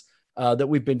workarounds that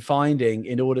we've been finding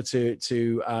in order to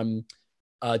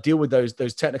deal with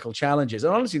those technical challenges.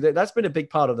 And honestly, that's been a big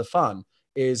part of the fun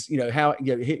is,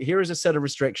 here is a set of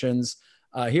restrictions.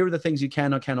 Here are the things you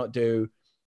can or cannot do.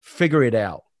 Figure it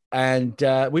out. And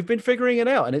we've been figuring it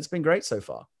out, and it's been great so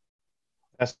far.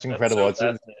 That's incredible. It's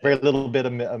a very little bit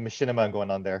of machinima going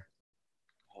on there.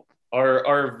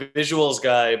 Our visuals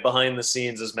guy behind the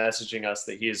scenes is messaging us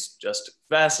that he's just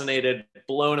fascinated,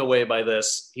 blown away by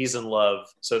this. He's in love.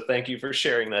 So thank you for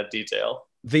sharing that detail.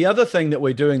 The other thing that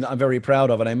we're doing that I'm very proud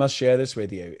of, and I must share this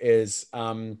with you, is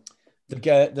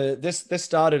this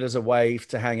started as a way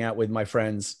to hang out with my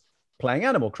friends playing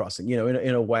Animal Crossing,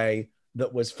 in a way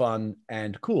that was fun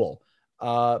and cool.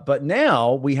 But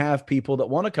now we have people that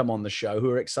want to come on the show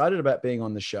who are excited about being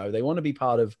on the show. They want to be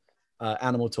part of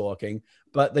Animal Talking,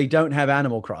 but they don't have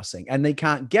Animal Crossing, and they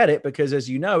can't get it because, as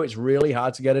you know, it's really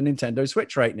hard to get a Nintendo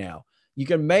Switch right now. You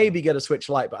can maybe get a Switch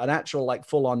Lite, but an actual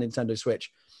full-on Nintendo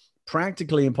Switch,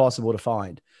 practically impossible to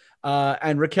find.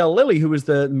 And Raquel Lilly, who was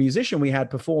the musician we had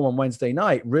perform on Wednesday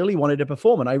night, really wanted to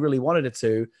perform, and I really wanted her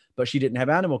to, but she didn't have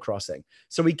Animal Crossing.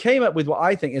 So we came up with what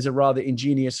I think is a rather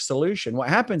ingenious solution. What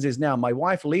happens is now my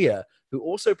wife, Leah, who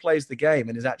also plays the game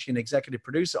and is actually an executive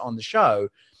producer on the show,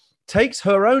 takes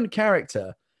her own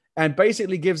character and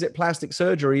basically gives it plastic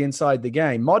surgery inside the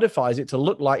game, modifies it to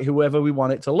look like whoever we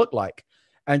want it to look like.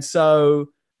 And so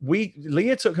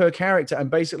Leah took her character and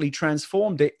basically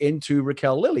transformed it into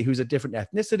Raquel Lilly, who's a different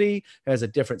ethnicity, has a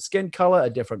different skin color, a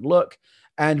different look.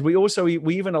 And we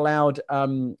even allowed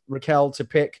Raquel to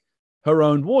pick her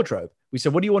own wardrobe. We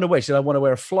said, what do you want to wear? She said, I want to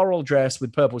wear a floral dress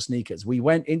with purple sneakers. We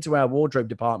went into our wardrobe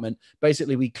department.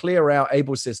 Basically, we clear out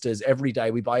Able Sisters every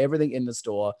day. We buy everything in the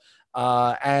store.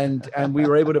 And we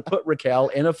were able to put Raquel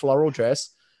in a floral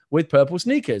dress with purple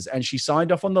sneakers. And she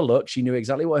signed off on the look. She knew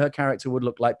exactly what her character would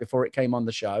look like before it came on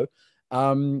the show.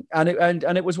 And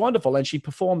it was wonderful. And she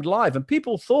performed live. And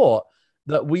people thought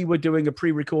that we were doing a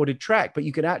pre-recorded track, but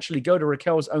you could actually go to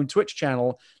Raquel's own Twitch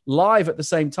channel live at the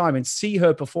same time and see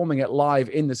her performing it live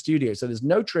in the studio. So there's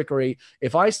no trickery.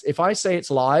 If I say it's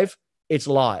live, it's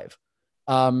live.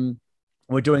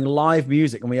 We're doing live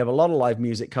music, and we have a lot of live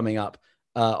music coming up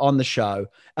on the show.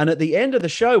 And at the end of the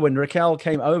show, when Raquel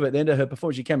came over at the end of her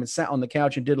performance, she came and sat on the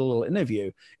couch and did a little interview.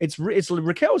 It's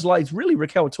Raquel's like, it's really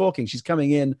Raquel talking. She's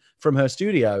coming in from her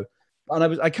studio.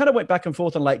 And I kind of went back and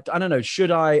forth on I don't know,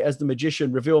 should I, as the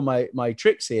magician, reveal my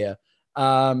tricks here?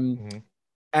 But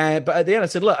at the end, I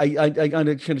said, look, I'm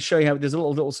going to show you how there's a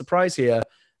little surprise here.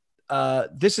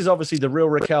 This is obviously the real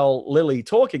Raquel Lilly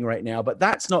talking right now, but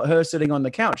that's not her sitting on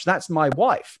the couch. That's my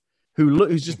wife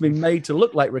who's just been made to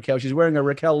look like Raquel. She's wearing a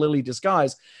Raquel Lilly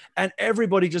disguise. And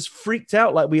everybody just freaked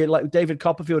out like David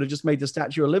Copperfield had just made the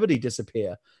Statue of Liberty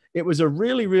disappear. It was a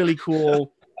really, really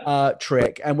cool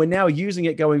trick, and we're now using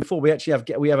it going forward.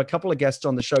 We have a couple of guests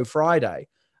on the show Friday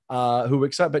who were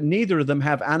excited, but neither of them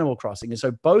have Animal Crossing, and so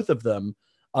both of them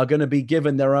are going to be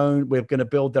given their own. We're going to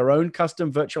build their own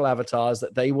custom virtual avatars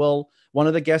that they will. One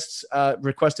of the guests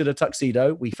requested a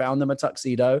tuxedo. We found them a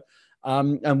tuxedo,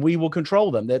 and we will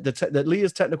control them. The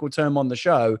Leah's technical term on the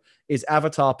show is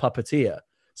avatar puppeteer.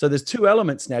 So there's two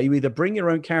elements now. You either bring your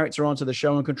own character onto the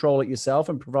show and control it yourself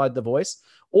and provide the voice,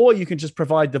 or you can just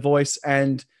provide the voice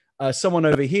and someone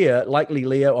over here, likely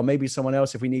Leah or maybe someone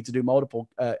else, if we need to do multiple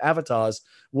avatars,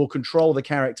 will control the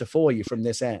character for you from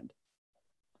this end.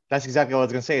 That's exactly what I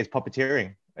was going to say. It's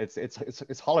puppeteering. It's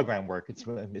hologram work.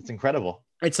 It's incredible.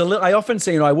 I often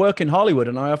say, I work in Hollywood,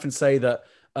 and I often say that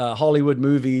Hollywood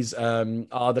movies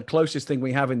are the closest thing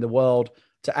we have in the world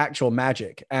to actual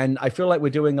magic. And I feel like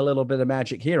we're doing a little bit of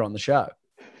magic here on the show.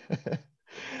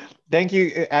 Thank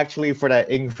you actually for that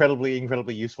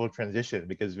incredibly useful transition,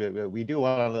 because we do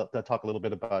want to talk a little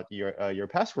bit about your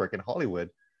past work in Hollywood.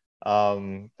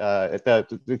 Could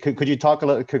you talk a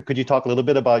little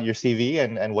bit about your CV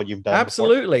and what you've done?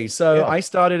 Absolutely. Before? So yeah. I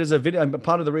started as a video, and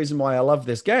part of the reason why I love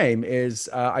this game is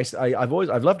I've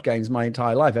loved games my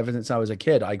entire life, ever since I was a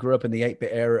kid. I grew up in the 8-bit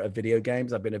era of video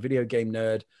games. I've been a video game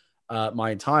nerd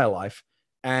my entire life.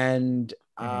 And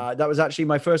that was actually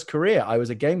my first career. I was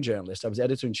a game journalist. I was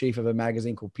editor-in-chief of a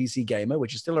magazine called PC Gamer,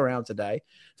 which is still around today.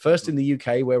 First in the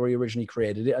UK, where we originally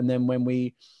created it. And then when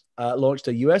we launched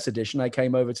a US edition, I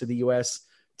came over to the US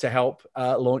to help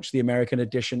launch the American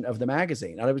edition of the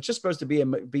magazine. And it was just supposed to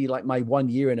be like my 1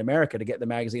 year in America to get the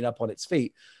magazine up on its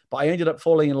feet. But I ended up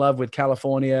falling in love with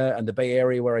California and the Bay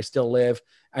Area, where I still live,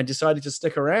 and decided to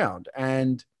stick around.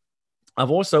 And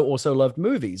I've also loved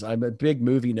movies. I'm a big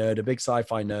movie nerd, a big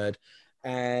sci-fi nerd.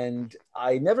 And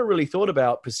I never really thought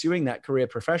about pursuing that career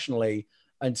professionally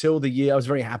until the year I was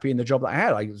very happy in the job that I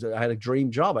had. I had a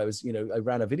dream job. I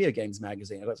ran a video games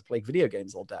magazine. I got to play video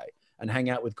games all day and hang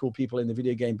out with cool people in the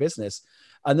video game business.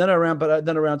 And then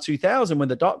around 2000, when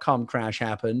the .com crash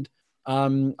happened,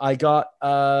 I got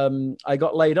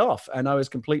laid off, and I was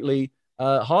completely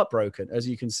heartbroken. As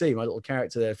you can see, my little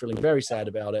character there feeling very sad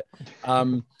about it.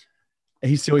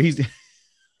 He's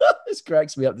this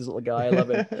cracks me up, this little guy. I love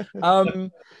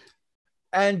him.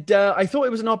 And I thought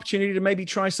it was an opportunity to maybe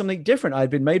try something different. I'd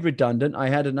been made redundant. I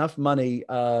had enough money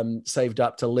saved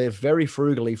up to live very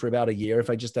frugally for about a year if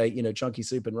I just ate, chunky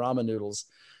soup and ramen noodles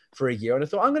for a year. And I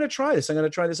thought, I'm going to try this. I'm going to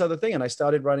try this other thing. And I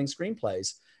started writing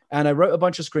screenplays. And I wrote a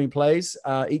bunch of screenplays,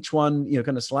 each one,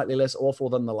 kind of slightly less awful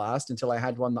than the last, until I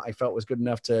had one that I felt was good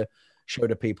enough to show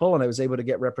to people. And I was able to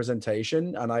get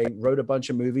representation. And I wrote a bunch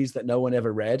of movies that no one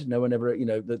ever read. No one ever,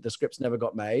 the scripts never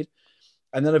got made.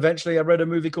 And then eventually I wrote a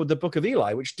movie called The Book of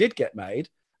Eli, which did get made.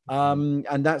 And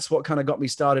that's what kind of got me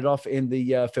started off in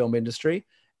the film industry.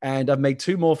 And I've made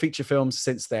 2 more feature films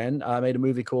since then. I made a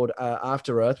movie called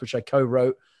After Earth, which I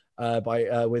co-wrote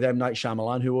with M. Night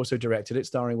Shyamalan, who also directed it,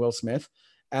 starring Will Smith.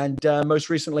 And most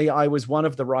recently, I was one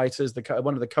of the writers,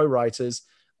 one of the co-writers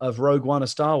of Rogue One, A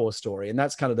Star Wars Story. And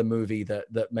that's kind of the movie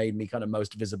that made me kind of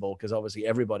most visible, because obviously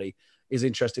everybody is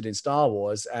interested in Star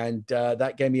Wars. And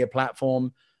that gave me a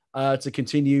platform to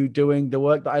continue doing the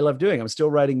work that I love doing. I'm still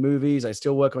writing movies. I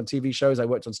still work on TV shows. I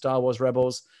worked on Star Wars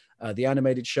Rebels, the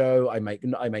animated show. I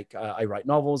write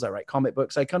novels. I write comic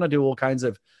books. I kind of do all kinds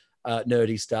of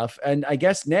nerdy stuff. And I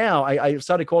guess now I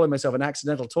started calling myself an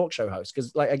accidental talk show host,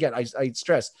 because, like, again, I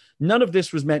stress none of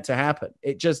this was meant to happen.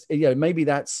 It just, maybe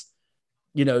that's,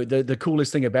 the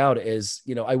coolest thing about it is,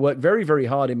 I work very, very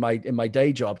hard in my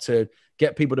day job to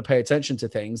get people to pay attention to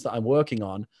things that I'm working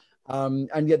on.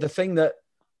 And yet the thing that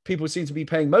people seem to be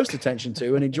paying most attention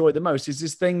to and enjoy the most is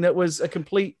this thing that was a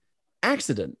complete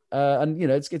accident. And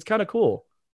it's kind of cool.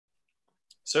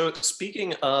 So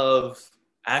speaking of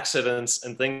accidents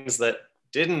and things that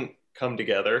didn't come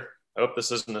together, I hope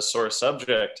this isn't a sore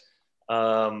subject.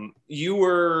 You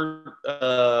were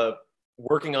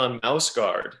working on Mouse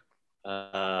Guard,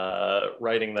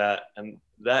 writing that, and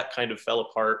that kind of fell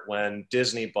apart when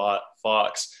Disney bought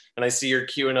Fox. And I see you're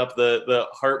queuing up the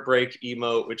heartbreak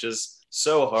emote, which is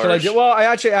so harsh. Well, I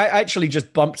actually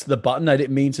just bumped the button. I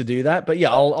didn't mean to do that, but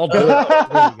yeah, I'll do it.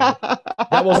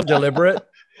 That wasn't deliberate.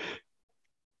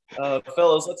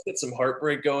 Fellas, let's get some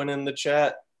heartbreak going in the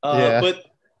chat. But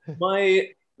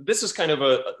this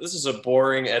is a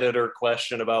boring editor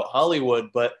question about Hollywood,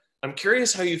 but I'm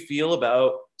curious how you feel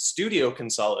about studio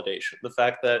consolidation. The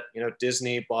fact that,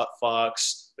 Disney bought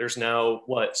Fox. There's now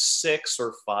 6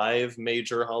 or 5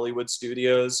 major Hollywood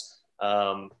studios.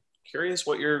 Curious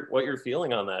what your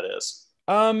feeling on that is.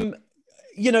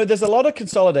 There's a lot of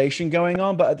consolidation going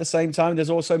on, but at the same time, there's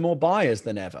also more buyers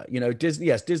than ever. Disney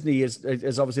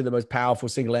is obviously the most powerful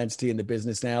single entity in the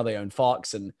business now. They own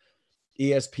Fox and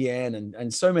ESPN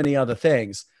and so many other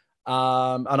things.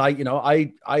 And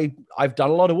I've done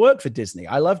a lot of work for Disney.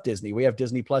 I love Disney. We have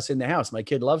Disney Plus in the house. My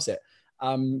kid loves it.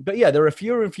 But yeah, there are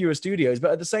fewer and fewer studios,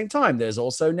 but at the same time, there's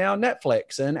also now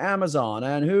Netflix and Amazon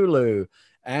and Hulu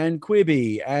and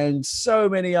Quibi and so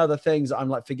many other things.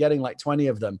 I'm forgetting 20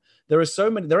 of them. There are so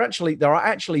many. There are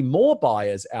actually more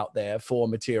buyers out there for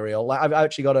material. I've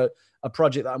actually got a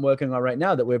project that I'm working on right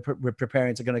now that we're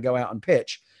preparing to go out and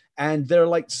pitch. And there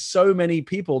are so many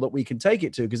people that we can take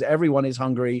it to, because everyone is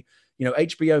hungry.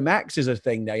 HBO Max is a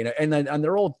thing now, and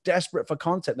they're all desperate for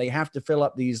content. They have to fill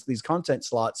up these content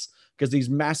slots because these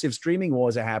massive streaming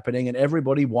wars are happening, and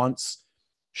everybody wants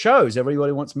shows.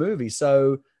 Everybody wants movies.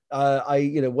 So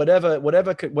whatever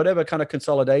kind of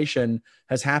consolidation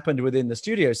has happened within the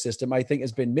studio system, I think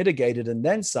has been mitigated and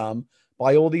then some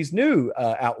by all these new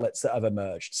outlets that have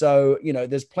emerged. So,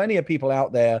 there's plenty of people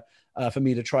out there for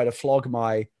me to try to flog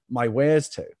my wares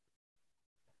to.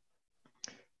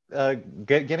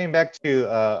 Getting back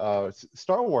to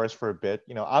Star Wars for a bit,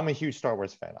 I'm a huge Star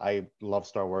Wars fan. I love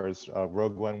Star Wars.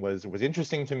 Rogue One was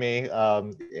interesting to me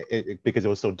because it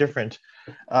was so different.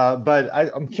 But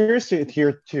I'm curious to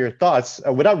hear your thoughts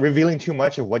without revealing too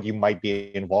much of what you might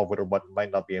be involved with or what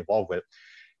might not be involved with.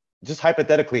 Just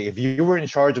hypothetically, if you were in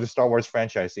charge of the Star Wars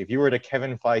franchise, if you were the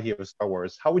Kevin Feige of Star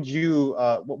Wars, how would you?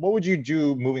 What would you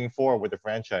do moving forward with the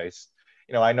franchise?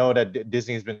 I know that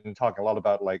Disney's been talking a lot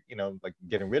about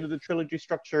getting rid of the trilogy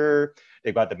structure.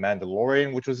 They've got The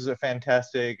Mandalorian, which was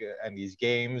fantastic, and these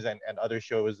games and other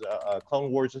shows.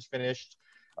 Clone Wars just finished.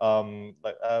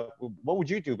 What would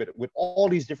you do with all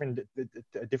these different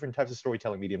types of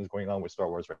storytelling mediums going on with Star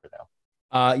Wars right now?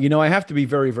 I have to be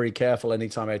very, very careful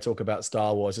anytime I talk about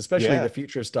Star Wars, especially the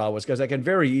future of Star Wars, because I can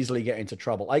very easily get into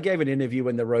trouble. I gave an interview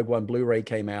when the Rogue One Blu-ray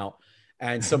came out,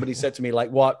 and somebody said to me,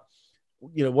 what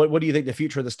do you think the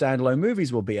future of the standalone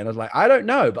movies will be? And I was like, I don't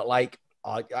know, but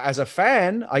as a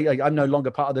fan, I'm no longer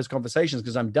part of those conversations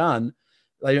because I'm done.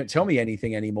 They don't tell me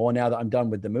anything anymore now that I'm done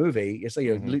with the movie. It's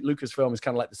Lucasfilm is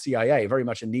kind of like the CIA, very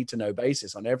much a need to know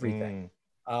basis on everything.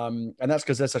 And that's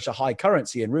because there's such a high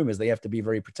currency in rumors. They have to be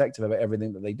very protective about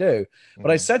everything that they do.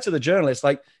 But I said to the journalist,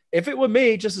 like, if it were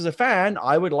me, just as a fan,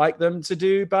 I would like them to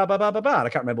do ba ba ba ba ba. I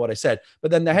can't remember what I said. But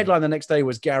then the headline the next day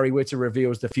was Gary Whitta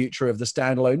reveals the future of the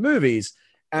standalone movies.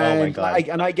 And, oh my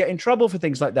God. I get in trouble for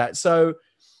things like that. So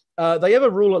they have a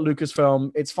rule at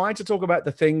Lucasfilm. It's fine to talk about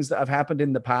the things that have happened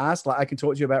in the past. Like I can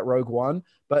talk to you about Rogue One,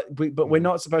 but we're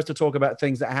not supposed to talk about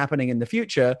things that are happening in the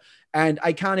future. And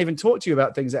I can't even talk to you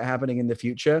about things that are happening in the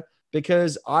future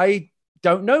because I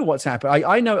don't know what's happening.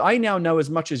 I now know as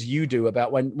much as you do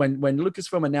about when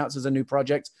Lucasfilm announces a new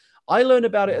project. I learn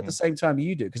about it at the same time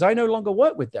you do because I no longer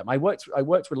work with them. I worked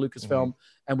with Lucasfilm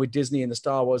and with Disney in the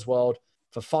Star Wars world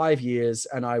for 5 years,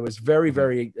 and I was very,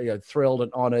 very thrilled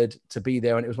and honored to be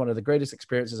there, and it was one of the greatest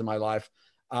experiences of my life.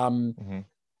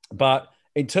 But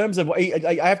in terms of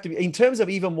in terms of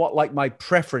even what like my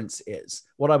preference is,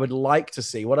 what I would like to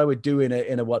see, what I would do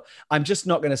in a what, I'm just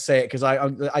not going to say it because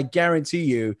I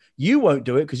guarantee you won't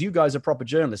do it because you guys are proper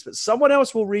journalists, but someone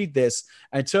else will read this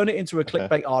and turn it into a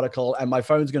clickbait article, and my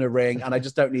phone's going to ring, and I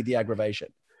just don't need the aggravation.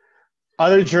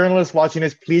 Other journalists watching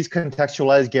this, please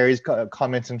contextualize Gary's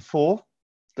comments in full.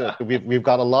 We've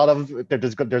got a lot of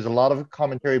there's a lot of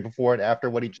commentary before and after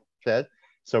what he just said,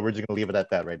 so we're just gonna leave it at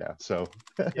that right now. So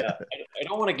yeah, I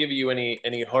don't want to give you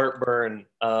any heartburn,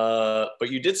 but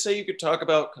you did say you could talk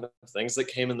about kind of things that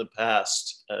came in the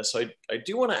past. So I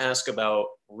do want to ask about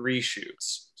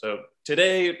reshoots. So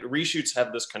today reshoots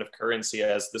have this kind of currency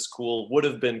as this cool would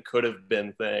have been, could have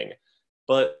been thing,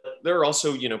 but there are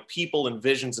also people and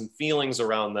visions and feelings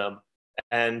around them.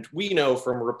 And we know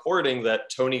from reporting that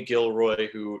Tony Gilroy,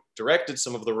 who directed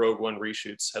some of the Rogue One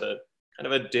reshoots, had a kind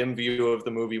of a dim view of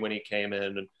the movie when he came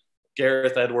in. And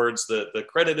Gareth Edwards, the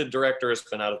credited director, has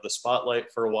been out of the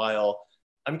spotlight for a while.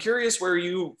 I'm curious where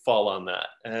you fall on that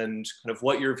and kind of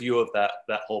what your view of that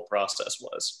whole process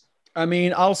was. I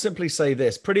mean, I'll simply say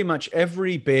this. Pretty much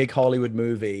every big Hollywood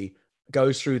movie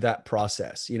goes through that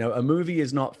process. A movie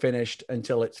is not finished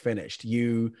until it's finished.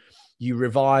 You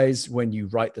revise when you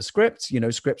write the script.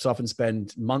 Scripts often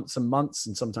spend months and months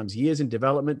and sometimes years in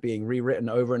development, being rewritten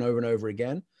over and over and over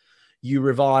again. You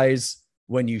revise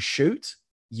when you shoot.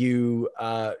 You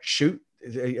shoot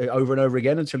over and over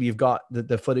again until you've got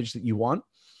the footage that you want.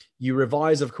 You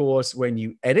revise, of course, when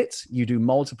you edit. You do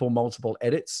multiple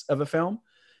edits of a film.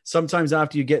 Sometimes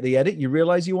after you get the edit, you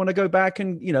realize you want to go back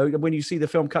and, when you see the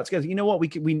film cut together, we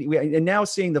and now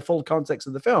seeing the full context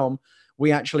of the film,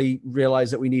 we actually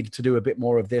realize that we needed to do a bit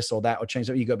more of this or that or change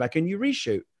that. You go back and you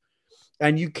reshoot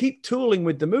and you keep tooling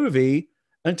with the movie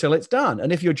until it's done.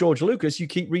 And if you're George Lucas, you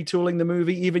keep retooling the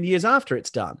movie even years after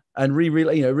it's done and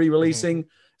re-releasing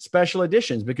special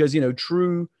editions because,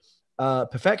 true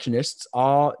perfectionists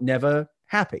are never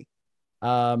happy.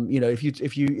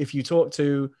 If you talk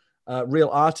to real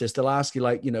artists, they'll ask you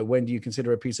when do you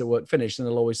consider a piece of work finished? And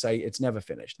they'll always say it's never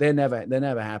finished. They're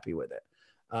never happy with it.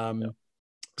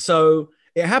 So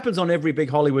it happens on every big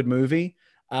Hollywood movie.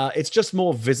 It's just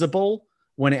more visible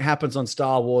when it happens on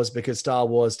Star Wars because Star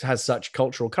Wars has such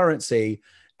cultural currency.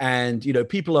 And,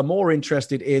 people are more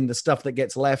interested in the stuff that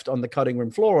gets left on the cutting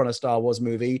room floor on a Star Wars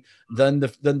movie than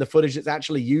the footage that's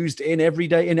actually used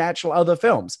in actual other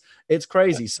films. It's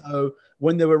crazy. So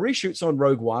when there were reshoots on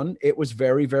Rogue One, it was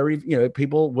very, very,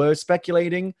 people were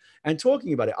speculating and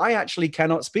talking about it. I actually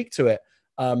cannot speak to it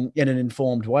in an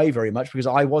informed way very much because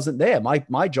I wasn't there.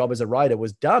 My job as a writer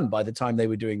was done by the time they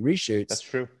were doing reshoots. That's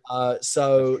true. That's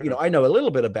true. I know a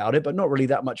little bit about it, but not really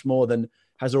that much more than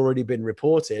has already been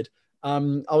reported.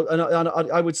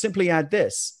 I would simply add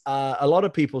this. A lot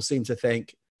of people seem to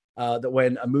think that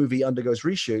when a movie undergoes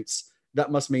reshoots, that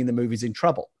must mean the movie's in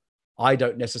trouble. I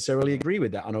don't necessarily agree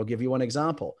with that. And I'll give you one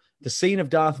example. The scene of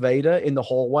Darth Vader in the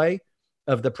hallway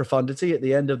of the profundity at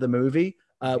the end of the movie,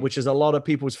 which is a lot of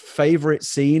people's favorite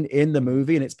scene in the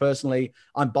movie. And it's personally,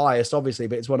 I'm biased, obviously,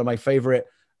 but it's one of my favorite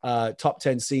top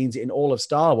 10 scenes in all of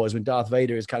Star Wars when Darth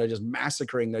Vader is kind of just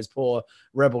massacring those poor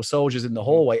rebel soldiers in the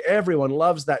hallway. Everyone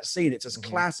loves that scene. It's a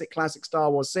classic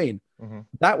Star Wars scene.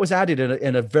 That was added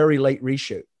in a very late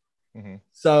reshoot.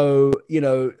 So,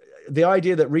 the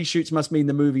idea that reshoots must mean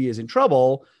the movie is in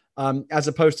trouble, as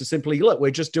opposed to simply, look,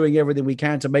 we're just doing everything we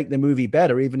can to make the movie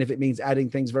better, even if it means adding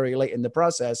things very late in the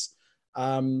process.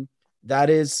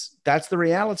 That's the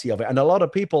reality of it. And a lot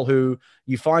of people who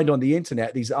you find on the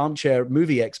internet, these armchair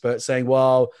movie experts saying,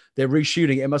 well, they're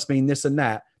reshooting, it must mean this and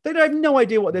that. They have no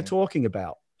idea what they're talking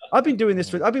about. I've been doing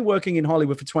this I've been working in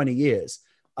Hollywood for 20 years.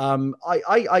 When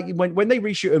they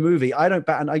reshoot a movie, I don't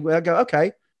bat and I go,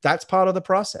 okay, that's part of the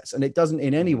process. And it doesn't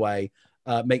in any way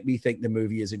make me think the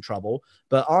movie is in trouble.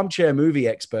 But armchair movie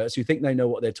experts who think they know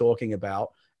what they're talking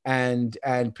about and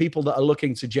people that are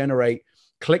looking to generate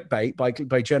clickbait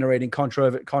by generating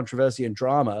controversy and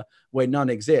drama where none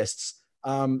exists,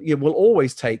 it will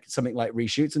always take something like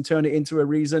reshoots and turn it into a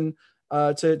reason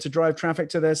to drive traffic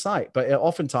to their site. But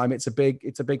oftentimes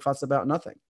it's a big fuss about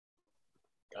nothing.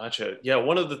 Gotcha. Yeah,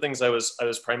 one of the things I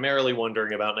was primarily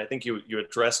wondering about, and I think you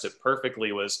addressed it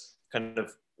perfectly, was kind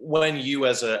of when you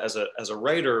as a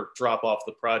writer drop off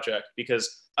the project,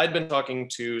 because I'd been talking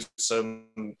to some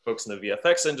folks in the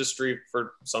VFX industry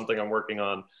for something I'm working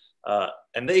on,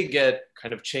 and they get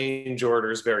kind of change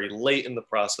orders very late in the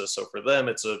process. So for them,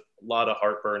 it's a lot of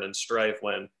heartburn and strife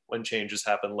when changes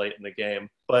happen late in the game.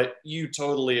 But you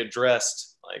totally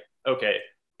addressed, like, okay,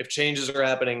 if changes are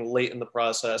happening late in the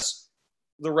process,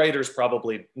 the writer's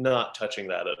probably not touching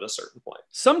that at a certain point.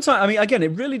 Sometimes, I mean, again,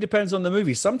 it really depends on the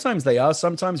movie. Sometimes they are.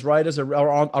 Sometimes writers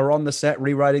are on the set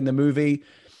rewriting the movie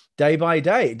day by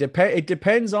day. It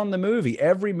depends on the movie.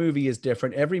 Every movie is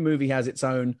different. Every movie has its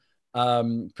own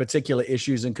particular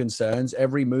issues and concerns.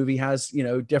 Every movie has,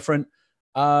 different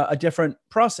a different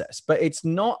process, but it's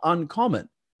not uncommon.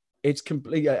 It's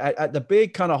completely at the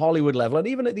big kind of Hollywood level, and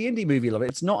even at the indie movie level,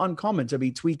 it's not uncommon to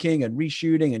be tweaking and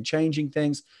reshooting and changing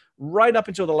things right up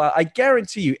until the last. I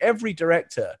guarantee you, every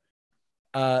director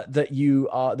that you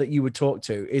would talk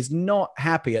to is not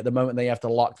happy at the moment they have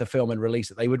to lock the film and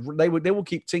release it. They will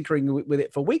keep tinkering with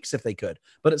it for weeks if they could,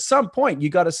 but at some point you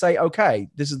got to say, okay,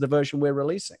 this is the version we're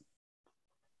releasing.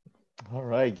 All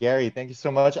right, Gary, thank you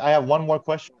so much. I have one more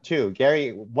question too.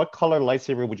 Gary, what color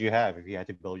lightsaber would you have if you had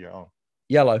to build your own?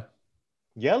 Yellow.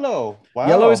 Yellow. Wow.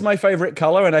 Yellow is my favorite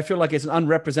color, and I feel like it's an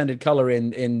unrepresented color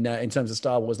in terms of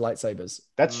Star Wars lightsabers.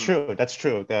 That's true. That's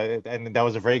true. And that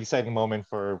was a very exciting moment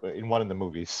in one of the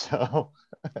movies. So,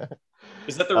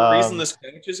 is that the reason this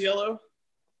couch is yellow?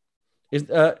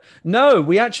 No,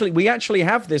 we actually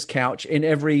have this couch in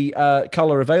every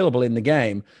color available in the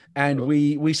game, and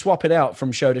we swap it out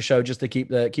from show to show just to keep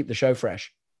the show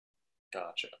fresh.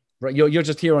 Gotcha. Right, you're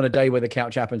just here on a day where the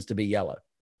couch happens to be yellow.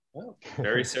 Oh,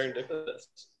 very serendipitous.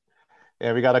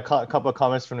 Yeah, we got a couple of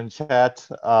comments from the chat.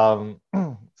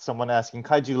 Someone asking,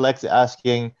 Kaiju Lex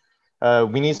asking,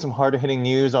 we need some harder hitting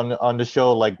news on the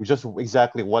show, like just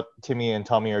exactly what Timmy and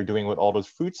Tommy are doing with all those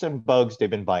fruits and bugs they've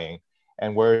been buying,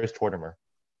 and where is Tortimer?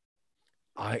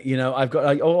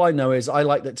 All I know is I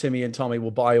like that Timmy and Tommy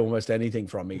will buy almost anything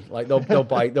from me. Like they'll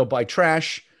buy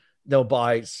trash, they'll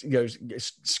buy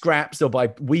scraps, they'll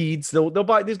buy weeds, they'll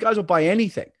buy, these guys will buy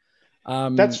anything.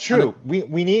 That's true.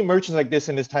 We need merchants like this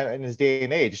in this day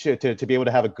and age to be able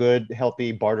to have a good,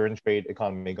 healthy barter and trade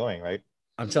economy going, right?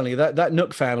 I'm telling you that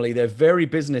Nook family, they're very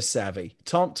business savvy.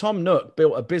 Tom Nook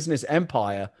built a business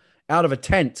empire out of a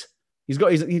tent. He's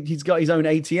got his own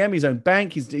ATM, his own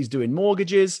bank. He's doing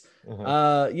mortgages. Mm-hmm.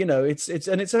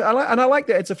 I like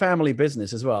that it's a family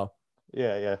business as well.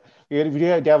 Yeah. We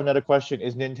have another question.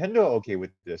 Is Nintendo okay with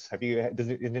this?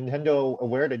 Is Nintendo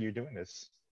aware that you're doing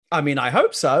this? I mean, I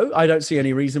hope so. I don't see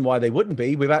any reason why they wouldn't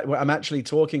be. I'm actually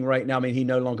talking right now. I mean, he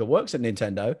no longer works at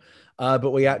Nintendo,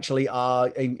 but we actually are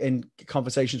in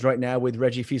conversations right now with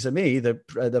Reggie Fils-Aimé,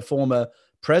 the former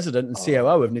president and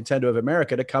COO of Nintendo of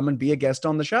America, to come and be a guest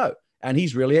on the show, and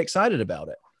he's really excited about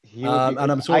it. And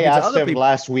I'm talking I asked to other him people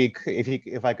last week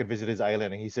if I could visit his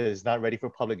island, and he says it's not ready for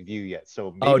public view yet.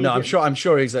 So I'm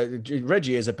sure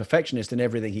Reggie is a perfectionist in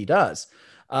everything he does.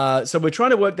 So we're trying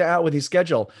to work that out with his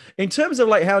schedule. In terms of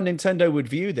like how Nintendo would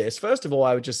view this, first of all,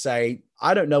 I would just say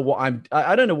I don't know what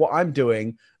I'm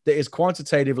doing that is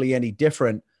quantitatively any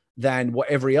different than what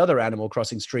every other Animal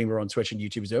Crossing streamer on Twitch and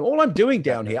YouTube is doing. All I'm doing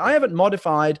down here, I haven't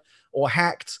modified or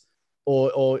hacked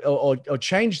or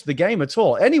changed the game at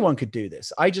all. Anyone could do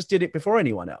this. I just did it before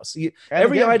anyone else.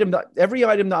 Every item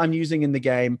that I'm using in the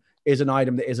game is an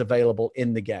item that is available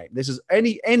in the game. This is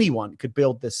anyone could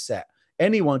build this set.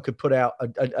 Anyone could put out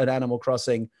an Animal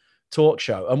Crossing talk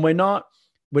show, and we're not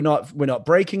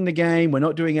breaking the game. We're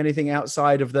not doing anything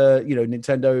outside of the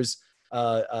Nintendo's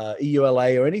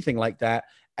EULA or anything like that.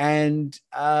 And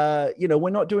we're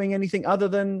not doing anything other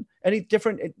than any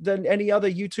different than any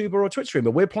other YouTuber or Twitch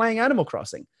streamer. We're playing Animal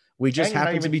Crossing. We just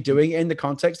happen to be doing it in the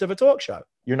context of a talk show.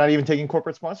 You're not even taking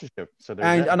corporate sponsorship. So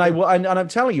I'm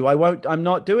telling you, I'm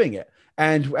not doing it.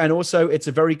 And also, it's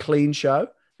a very clean show.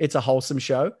 It's a wholesome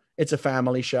show. It's a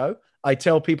family show. I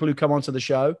tell people who come onto the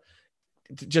show,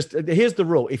 just here's the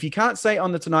rule: if you can't say it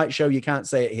on the Tonight Show, you can't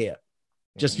say it here.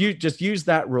 Just use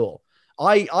that rule.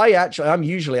 I'm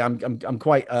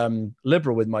quite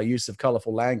liberal with my use of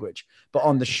colorful language, but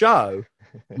on the show,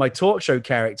 my talk show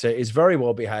character is very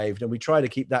well behaved, and we try to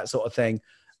keep that sort of thing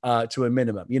to a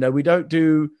minimum. We don't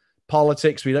do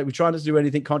politics. We try not to do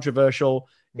anything controversial.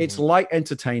 Mm-hmm. It's light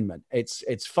entertainment.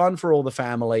 It's fun for all the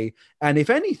family, and if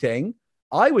anything,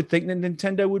 I would think that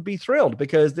Nintendo would be thrilled,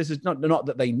 because this is not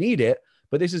that they need it,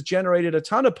 but this has generated a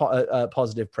ton of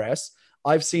positive press.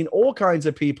 I've seen all kinds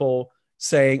of people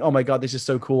saying, oh my God, this is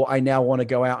so cool. I now want to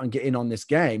go out and get in on this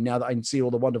game now that I can see all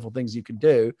the wonderful things you can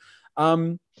do.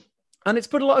 And it's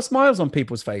put a lot of smiles on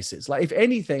people's faces. Like, if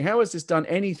anything, how has this done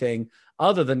anything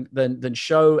other than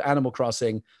show Animal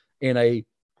Crossing in a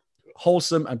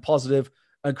wholesome and positive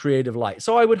and creative light?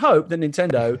 So I would hope that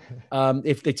Nintendo,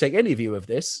 if they take any view of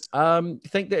this,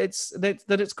 think that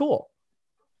it's cool.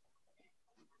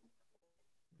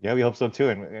 Yeah, we hope so too,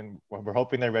 and we're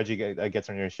hoping that Reggie gets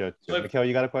on your show too. So Mikhail,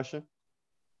 you got a question?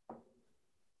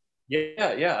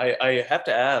 Yeah. I have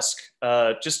to ask,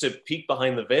 just to peek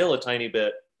behind the veil a tiny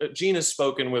bit. Gene has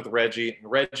spoken with Reggie. And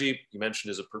Reggie, you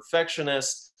mentioned, is a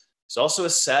perfectionist. He's also a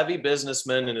savvy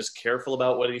businessman and is careful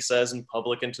about what he says in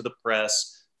public and to the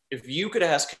press. If you could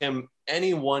ask him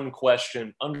any one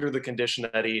question under the condition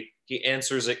that he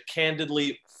answers it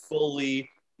candidly, fully,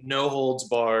 no holds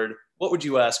barred, what would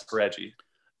you ask Reggie?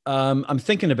 I'm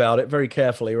thinking about it very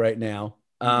carefully right now.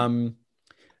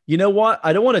 You know what?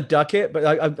 I don't want to duck it, but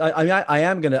I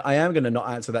am gonna not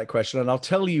answer that question, and I'll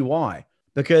tell you why.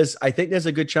 Because I think there's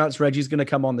a good chance Reggie's going to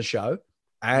come on the show,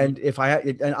 and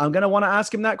I'm going to want to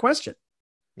ask him that question.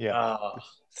 Yeah.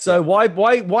 So why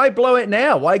blow it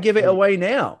now? Why give it away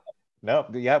now? No,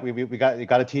 yeah, we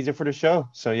got a teaser for the show.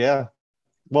 So yeah.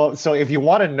 Well, so if you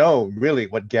want to know really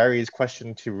what Gary's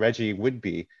question to Reggie would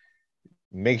be,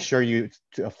 make sure you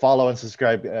follow and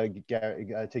subscribe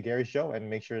to Gary's show, and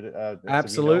make sure that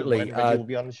absolutely so Reggie will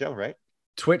be on the show, right?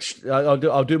 Twitch,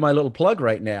 I'll do my little plug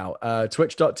right now.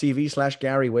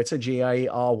 Twitch.tv/Gary Whitta,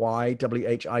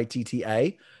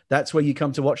 GaryWhitta. That's where you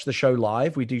come to watch the show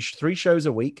live. We do 3 shows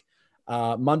a week.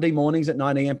 Monday mornings at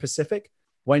 9 a.m. Pacific.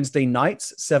 Wednesday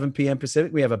nights, 7 p.m.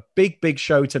 Pacific. We have a big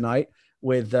show tonight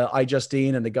with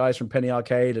iJustine and the guys from Penny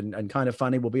Arcade and Kind of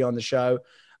Funny will be on the show.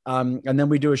 And then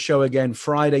we do a show again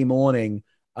Friday morning,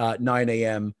 9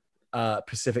 a.m.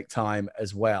 Pacific time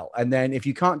as well. And then if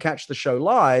you can't catch the show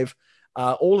live,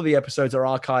 all of the episodes are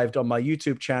archived on my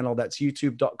YouTube channel. That's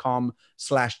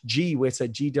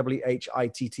youtube.com/GWhitta,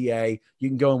 GWHITTA. You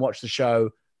can go and watch the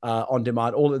show on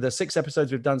demand. All of the 6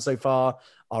 episodes we've done so far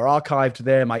are archived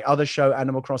there. My other show,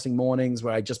 Animal Crossing Mornings,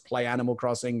 where I just play Animal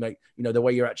Crossing, like, the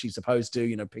way you're actually supposed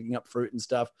to, picking up fruit and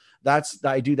stuff.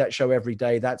 I do that show every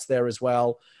day. That's there as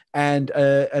well. And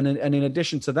in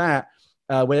addition to that,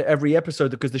 where every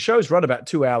episode, because the shows run about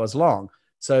 2 hours long.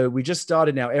 So we just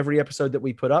started now. Every episode that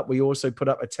we put up, we also put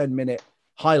up a 10-minute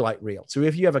highlight reel. So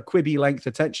if you have a Quibi length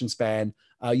attention span,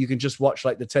 you can just watch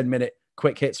like the 10-minute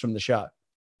quick hits from the show.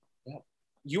 Yeah.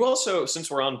 You also,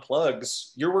 since we're on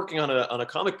plugs, you're working on a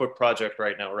comic book project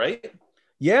right now, right?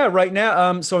 Yeah, right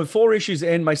now. So I'm 4 issues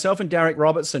in. Myself and Derek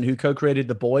Robertson, who co-created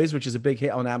The Boys, which is a big hit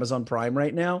on Amazon Prime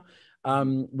right now.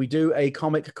 We do a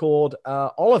comic called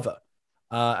Oliver,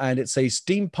 and it's a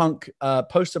steampunk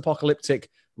post-apocalyptic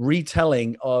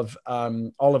retelling of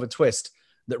Oliver Twist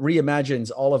that reimagines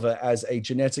Oliver as a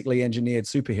genetically engineered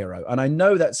superhero. And I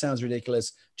know that sounds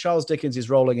ridiculous. Charles Dickens is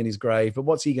rolling in his grave, but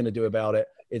what's he going to do about it?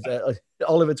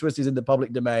 Oliver Twist is in the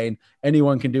public domain.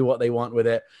 Anyone can do what they want with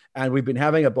it. And we've been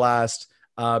having a blast.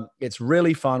 It's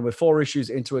really fun. We're 4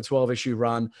 issues into a 12-issue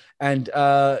run. And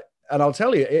I'll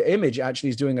tell you, Image actually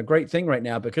is doing a great thing right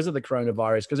now because of the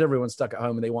coronavirus, because everyone's stuck at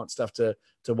home and they want stuff to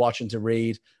watch and to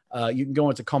read. You can go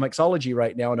into Comixology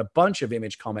right now, and a bunch of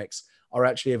Image comics are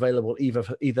actually available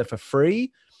either for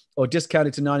free or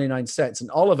discounted to 99 cents. And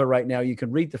Oliver right now, you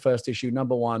can read the first issue,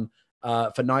 number 1,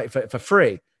 for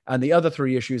free. And the other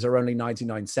 3 issues are only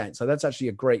 99 cents. So that's actually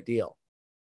a great deal.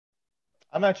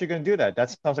 I'm actually going to do that. That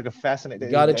sounds like a fascinating.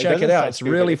 You got to check it out. It's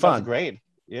really fun. Sounds great.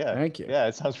 Yeah. Thank you. Yeah,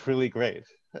 it sounds really great.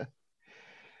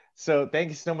 So thank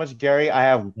you so much, Gary. I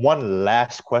have one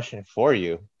last question for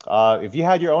you. If you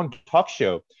had your own talk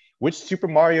show, which Super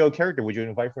Mario character would you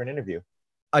invite for an interview?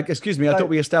 Excuse me, I thought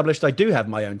we established I do have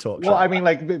my own talk show. Well, I mean,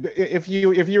 like, if you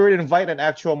were to invite an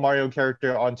actual Mario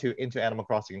character into Animal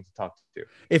Crossing to talk to,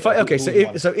 if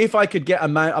I could get a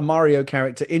Mario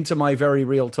character into my very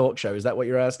real talk show, is that what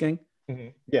you're asking? Mm-hmm.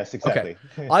 Yes, exactly.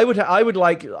 Okay. I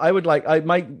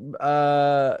might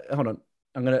hold on.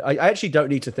 I actually don't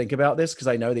need to think about this because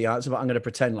I know the answer, but I'm going to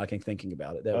pretend like I'm thinking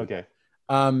about it. Okay.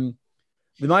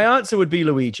 My answer would be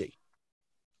Luigi.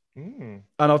 And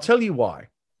I'll tell you why.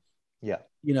 Yeah.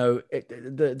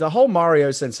 The whole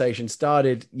Mario sensation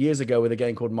started years ago with a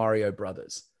game called Mario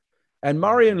Brothers. And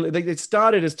it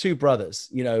started as 2 brothers,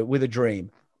 with a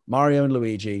dream, Mario and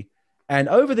Luigi. And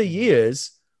over the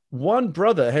years, one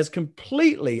brother has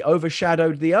completely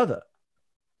overshadowed the other.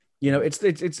 You know, it's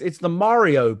the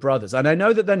Mario brothers, and I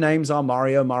know that their names are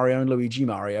Mario, and Luigi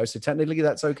Mario, so technically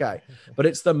that's okay. But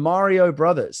it's the Mario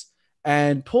brothers,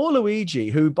 and poor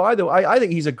Luigi, who, by the way, I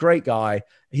think he's a great guy.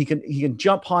 He can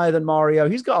jump higher than Mario.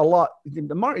 He's got a lot.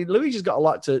 Luigi's got a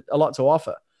lot to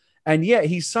offer, and yet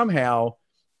he somehow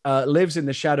lives in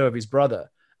the shadow of his brother.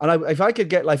 And if I could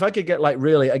get like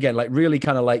really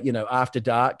kind of like, you know, after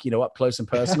dark, you know, up close and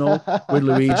personal with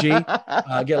Luigi, get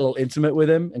a little intimate with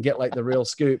him and get like the real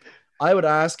scoop, I would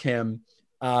ask him,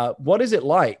 what is it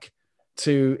like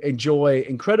to enjoy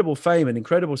incredible fame and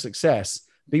incredible success,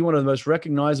 be one of the most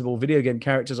recognizable video game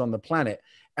characters on the planet,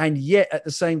 and yet at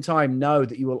the same time know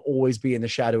that you will always be in the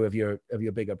shadow of your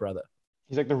bigger brother?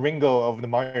 He's like the Ringo of the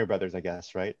Mario Brothers, I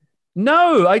guess, right?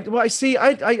 No, I don't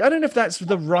know if that's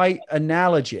the right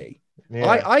analogy.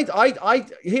 Yeah.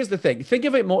 Here's the thing. Think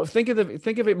of it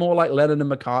more like Lennon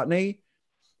and McCartney,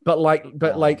 but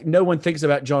like no one thinks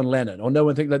about John Lennon, or no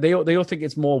one thinks that they all think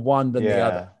it's more one than the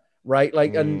other, right?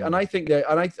 Like, and I think that,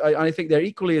 I think they're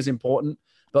equally as important.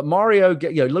 But Mario,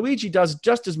 Luigi does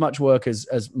just as much work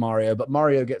as Mario, but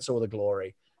Mario gets all the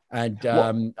glory. And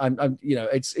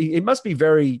it must be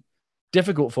very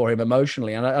difficult for him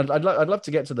emotionally, and I'd love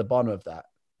to get to the bottom of that.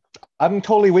 I'm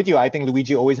totally with you. I think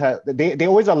Luigi always they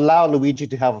always allow Luigi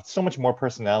to have so much more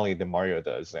personality than Mario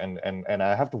does, and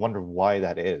I have to wonder why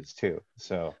that is too.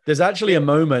 So there's actually a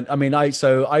moment. I mean, I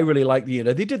really like the,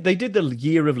 they did the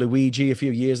Year of Luigi a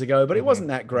few years ago, but it wasn't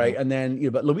that great. And then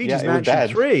but Luigi's Mansion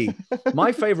 3,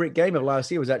 my favorite game of last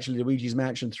year was actually Luigi's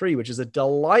Mansion 3, which is a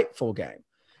delightful game.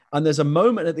 And there's a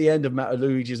moment at the end of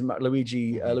Luigi's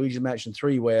Mansion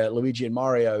 3 where Luigi and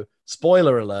Mario,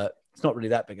 spoiler alert, it's not really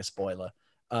that big a spoiler,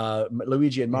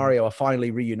 Luigi and Mario are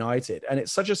finally reunited, and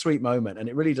it's such a sweet moment, and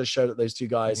it really does show that those two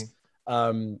guys,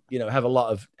 have a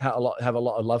lot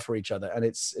of love for each other, and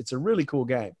it's a really cool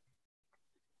game.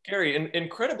 Gary,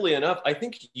 incredibly enough, I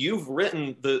think you've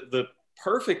written the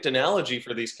perfect analogy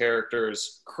for these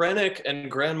characters, Krennic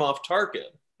and Grand Moff Tarkin,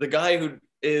 the guy who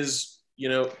is, you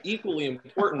know, equally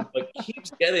important, but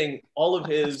keeps getting all of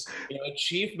his, you know,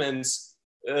 achievements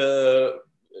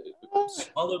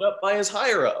swallowed up by his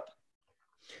higher up.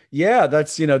 Yeah,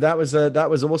 that's, that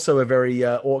was also a very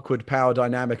awkward power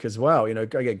dynamic as well. You know,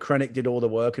 again, Krennic did all the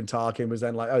work, and Tarkin was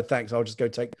then like, "Oh, thanks, I'll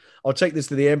take this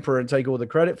to the Emperor and take all the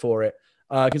credit for it."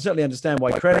 I can certainly understand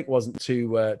why Krennic wasn't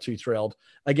too thrilled.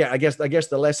 Again, I guess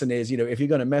the lesson is, if you're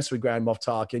going to mess with Grand Moff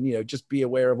Tarkin, just be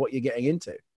aware of what you're getting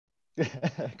into.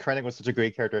 Krennic was such a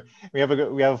great character. We have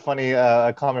a funny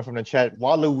comment from the chat.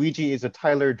 Waluigi is a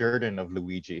Tyler Durden of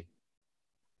Luigi.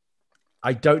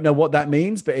 I don't know what that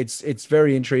means, but it's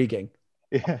very intriguing.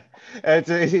 Yeah,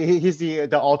 he's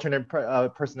the alternate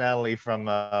personality from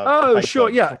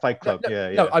Fight Club.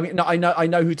 Yeah. No, I mean, no, I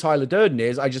know who Tyler Durden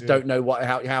is. I just don't know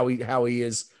how he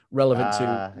is relevant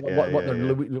to what the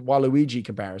Waluigi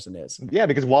comparison is. Yeah,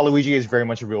 because Waluigi is very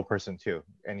much a real person too,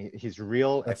 and he's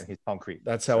real and he's concrete.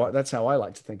 That's how I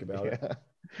like to think about it.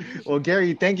 Well,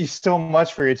 Gary, thank you so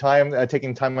much for your time,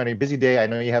 taking time on a busy day. I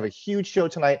know you have a huge show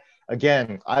tonight.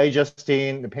 Again,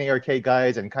 Justine, the Penny Arcade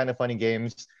guys, and Kind of Funny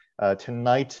Games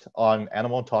tonight on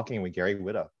Animal Talking with Gary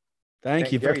Whitta.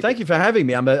 Thank you for having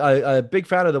me. I'm a big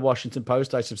fan of the Washington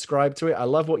Post. I subscribe to it. I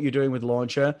love what you're doing with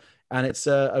Launcher, and it's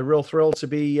a real thrill to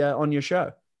be on your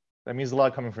show. That means a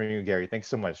lot coming from you, Gary. Thanks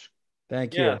so much.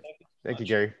 Thank you. Thank you,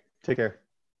 Gary. Take care.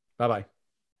 Bye-bye.